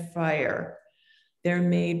 and red fire. They're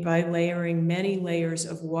made by layering many layers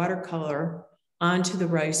of watercolor onto the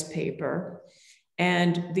rice paper.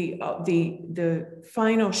 And the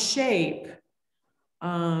final shape,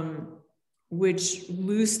 which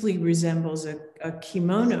loosely resembles a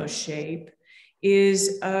kimono shape,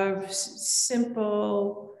 is a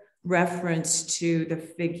simple reference to the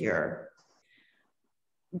figure.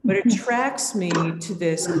 What attracts me to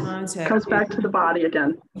this concept comes back to the body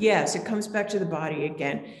again. Yes, it comes back to the body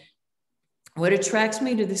again. What attracts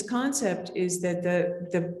me to this concept is that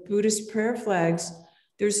the Buddhist prayer flags,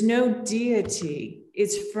 there's no deity.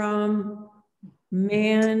 It's from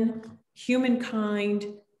man, humankind,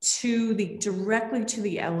 directly to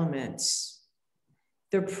the elements.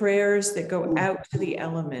 They're prayers that go out to the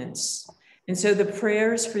elements. And so the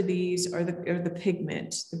prayers for these are the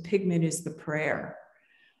pigment. The pigment is the prayer.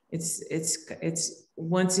 It's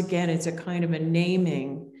once again, it's a kind of a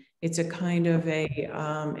naming. It's a kind of a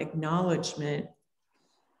acknowledgement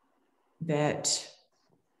that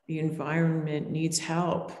the environment needs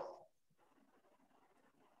help.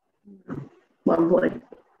 Lovely.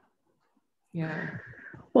 Yeah.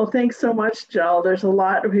 Well, thanks so much, Jill. There's a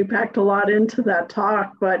lot, we packed a lot into that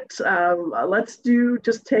talk, but let's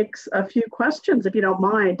just take a few questions if you don't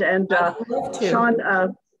mind. And Sean,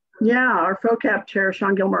 our FOCAP chair,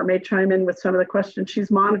 Sean Gilmore, may chime in with some of the questions.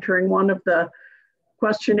 She's monitoring one of the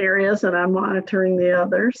question areas and I'm monitoring the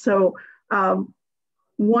other. So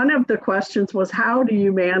one of the questions was, how do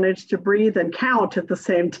you manage to breathe and count at the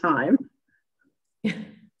same time?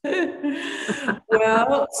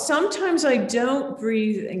 Well, sometimes I don't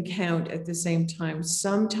breathe and count at the same time.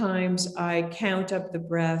 Sometimes I count up the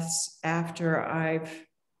breaths after I've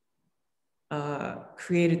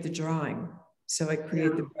created the drawing. So I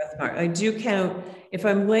create the breath mark. I do count, if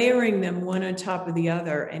I'm layering them one on top of the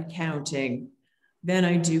other and counting, then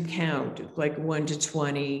I do count like 1 to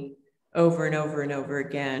 20 over and over and over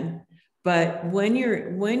again. But when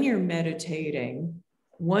you're meditating,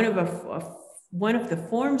 one of the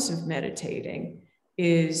forms of meditating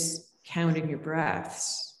is counting your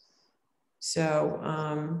breaths.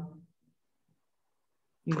 So,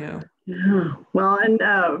 you know. Yeah. Well, and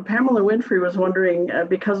Pamela Winfrey was wondering,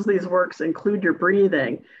 because these works include your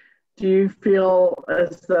breathing, do you feel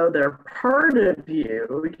as though they're part of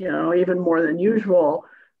you, even more than usual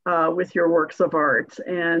with your works of art?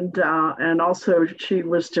 And also she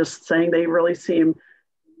was just saying they really seem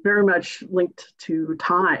very much linked to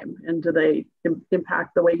time. And do they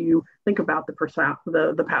impact the way you think about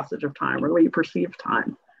the passage of time or the way you perceive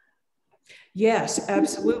time? Yes,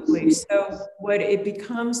 absolutely. So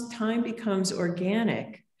time becomes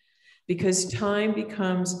organic, because time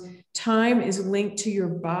is linked to your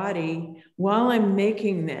body. While I'm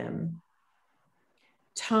making them,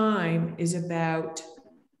 time is about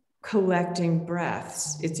collecting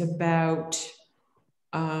breaths. It's about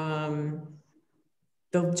the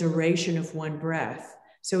duration of one breath.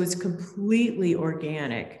 So it's completely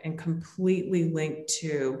organic and completely linked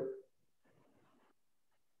to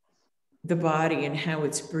the body and how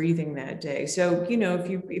it's breathing that day. So,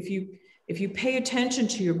 if you pay attention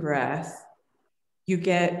to your breath, you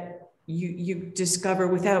discover,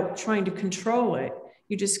 without trying to control it,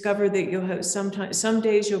 you discover that you'll have some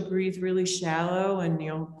days you'll breathe really shallow and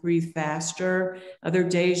you'll breathe faster. Other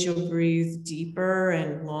days you'll breathe deeper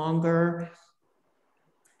and longer.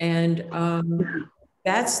 And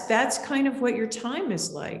that's kind of what your time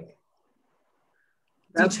is like.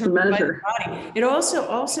 That's the measure. It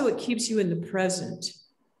also it keeps you in the present.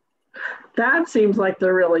 That seems like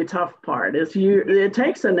the really tough part. It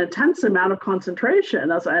takes an intense amount of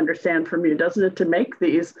concentration, as I understand from you, doesn't it, to make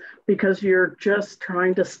these, because you're just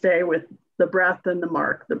trying to stay with the breath and the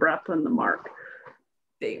mark, the breath and the mark.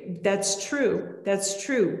 That's true. That's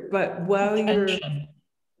true. But while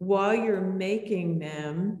you're making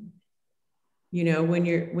them, when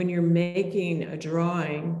you're making a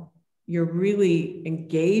drawing, you're really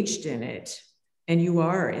engaged in it and you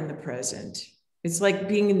are in the present. It's like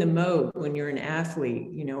being in the mode when you're an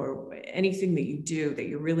athlete, or anything that you do that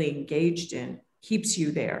you're really engaged in keeps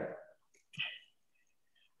you there.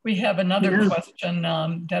 We have another question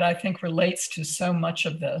that I think relates to so much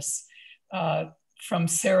of this from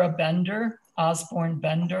Sarah Bender, Osborne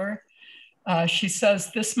Bender. She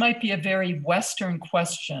says, this might be a very Western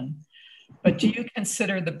question, but do you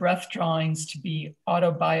consider the breath drawings to be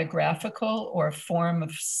autobiographical or a form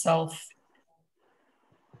of self?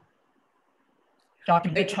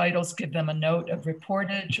 Document titles give them a note of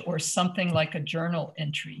reportage or something like a journal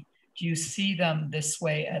entry. Do you see them this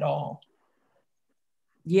way at all?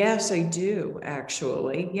 Yes, I do,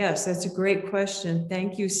 actually. Yes, that's a great question.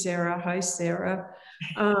 Thank you, Sarah. Hi, Sarah.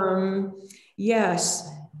 Yes.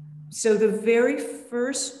 So the very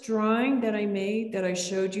first drawing that I made that I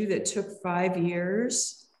showed you that took 5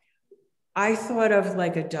 years, I thought of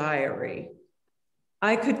like a diary.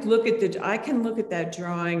 I can look at that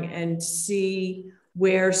drawing and see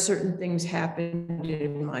where certain things happened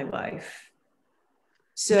in my life.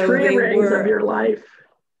 So Tree rings of your life.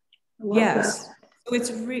 Yes. That.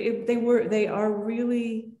 So they are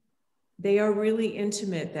really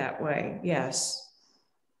intimate that way. Yes.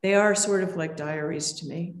 They are sort of like diaries to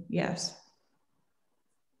me. Yes.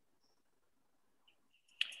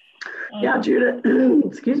 Yeah, Judith,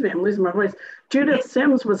 excuse me, I'm losing my voice. Judith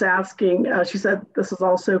Sims was asking, she said this is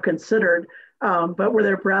also considered, but were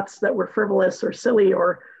there breaths that were frivolous or silly,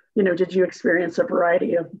 or, did you experience a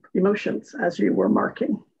variety of emotions as you were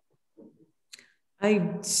marking?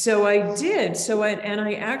 I did.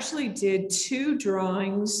 I actually did 2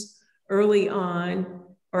 drawings early on,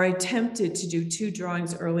 or I attempted to do 2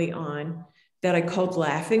 drawings early on that I called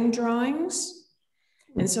laughing drawings.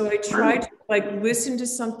 And so I tried to listen to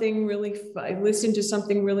something really funny,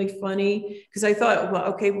 because I thought, well,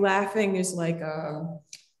 okay, laughing is like a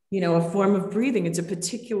form of breathing. It's a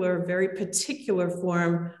very particular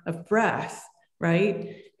form of breath,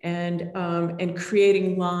 right? And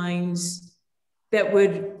creating lines that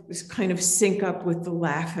would kind of sync up with the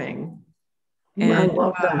laughing. And I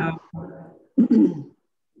love that.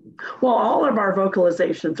 Well, all of our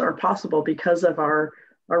vocalizations are possible because of our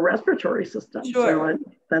respiratory system. Sure.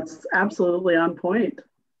 So that's absolutely on point.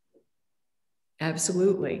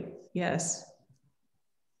 Absolutely. Yes.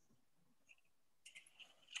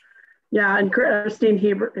 Yeah, and Christine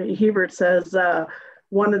Hebert says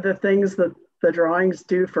one of the things that the drawings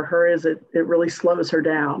do for her is it really slows her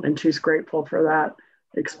down, and she's grateful for that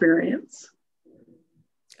experience.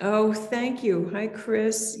 Oh, thank you. Hi,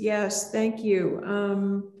 Chris. Yes, thank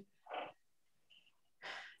you.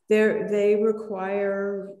 They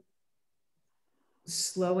require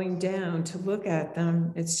slowing down to look at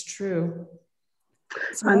them. It's true.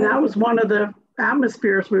 And that was one of the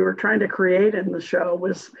atmospheres we were trying to create in the show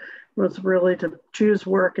was really to choose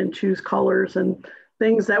work and choose colors and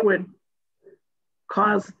things that would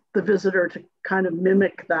cause the visitor to kind of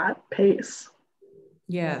mimic that pace.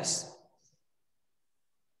 Yes.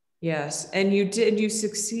 Yes, and you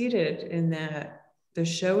succeeded in that. The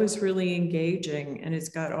show is really engaging, and it's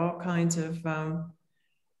got all kinds of a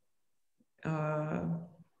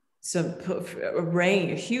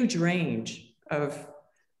huge range of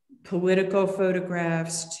political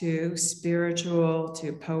photographs to spiritual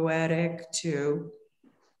to poetic to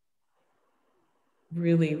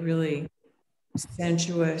really, really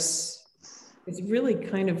sensuous. It really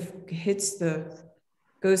kind of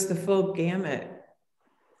goes the full gamut,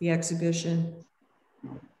 the exhibition.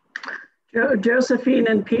 Josephine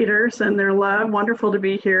and Peters and their love, wonderful to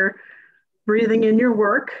be here, breathing in your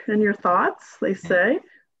work and your thoughts, they say.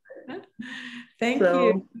 Thank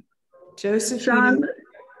you, Josephine.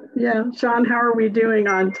 Sean, Sean, how are we doing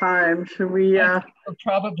on time? Should we? We're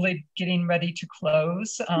probably getting ready to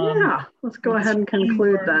close. Yeah, let's go ahead and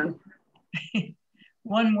conclude then.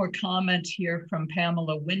 One more comment here from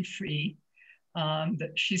Pamela Winfrey.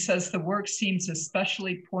 That she says the work seems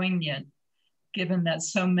especially poignant given that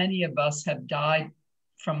so many of us have died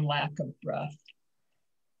from lack of breath.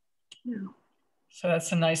 Yeah. So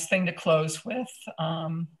that's a nice thing to close with.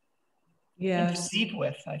 Yes. To leave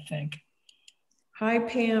with, I think. Hi,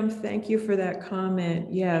 Pam. Thank you for that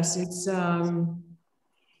comment. Yes, it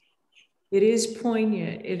is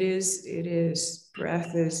poignant. It is.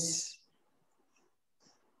 Breath is,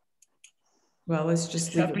 well, let's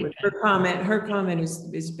just leave it with her comment. Her comment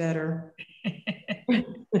is better.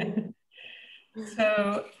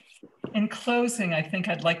 So in closing, I think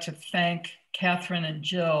I'd like to thank Katherine and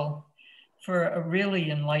Jill for a really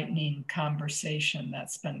enlightening conversation.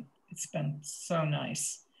 It's been so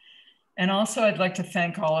nice. And also I'd like to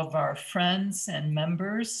thank all of our friends and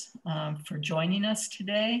members for joining us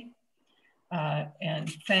today. And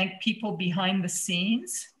thank people behind the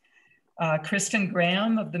scenes. Kristen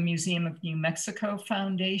Graham of the Museum of New Mexico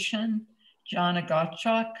Foundation, John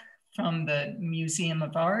Agotchuk from the Museum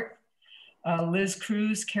of Art, Liz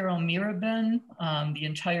Cruz, Carol Mirabin, the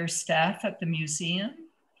entire staff at the museum,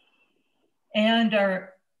 and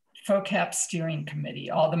our FOCAP steering committee.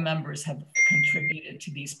 All the members have contributed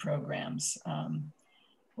to these programs.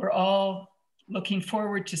 We're all looking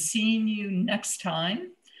forward to seeing you next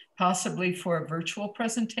time, possibly for a virtual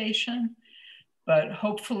presentation, but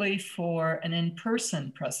hopefully for an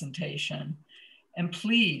in-person presentation. And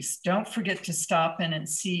please don't forget to stop in and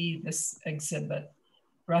see this exhibit.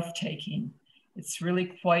 Breathtaking. It's really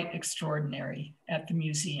quite extraordinary at the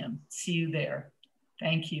museum. See you there.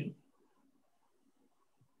 Thank you.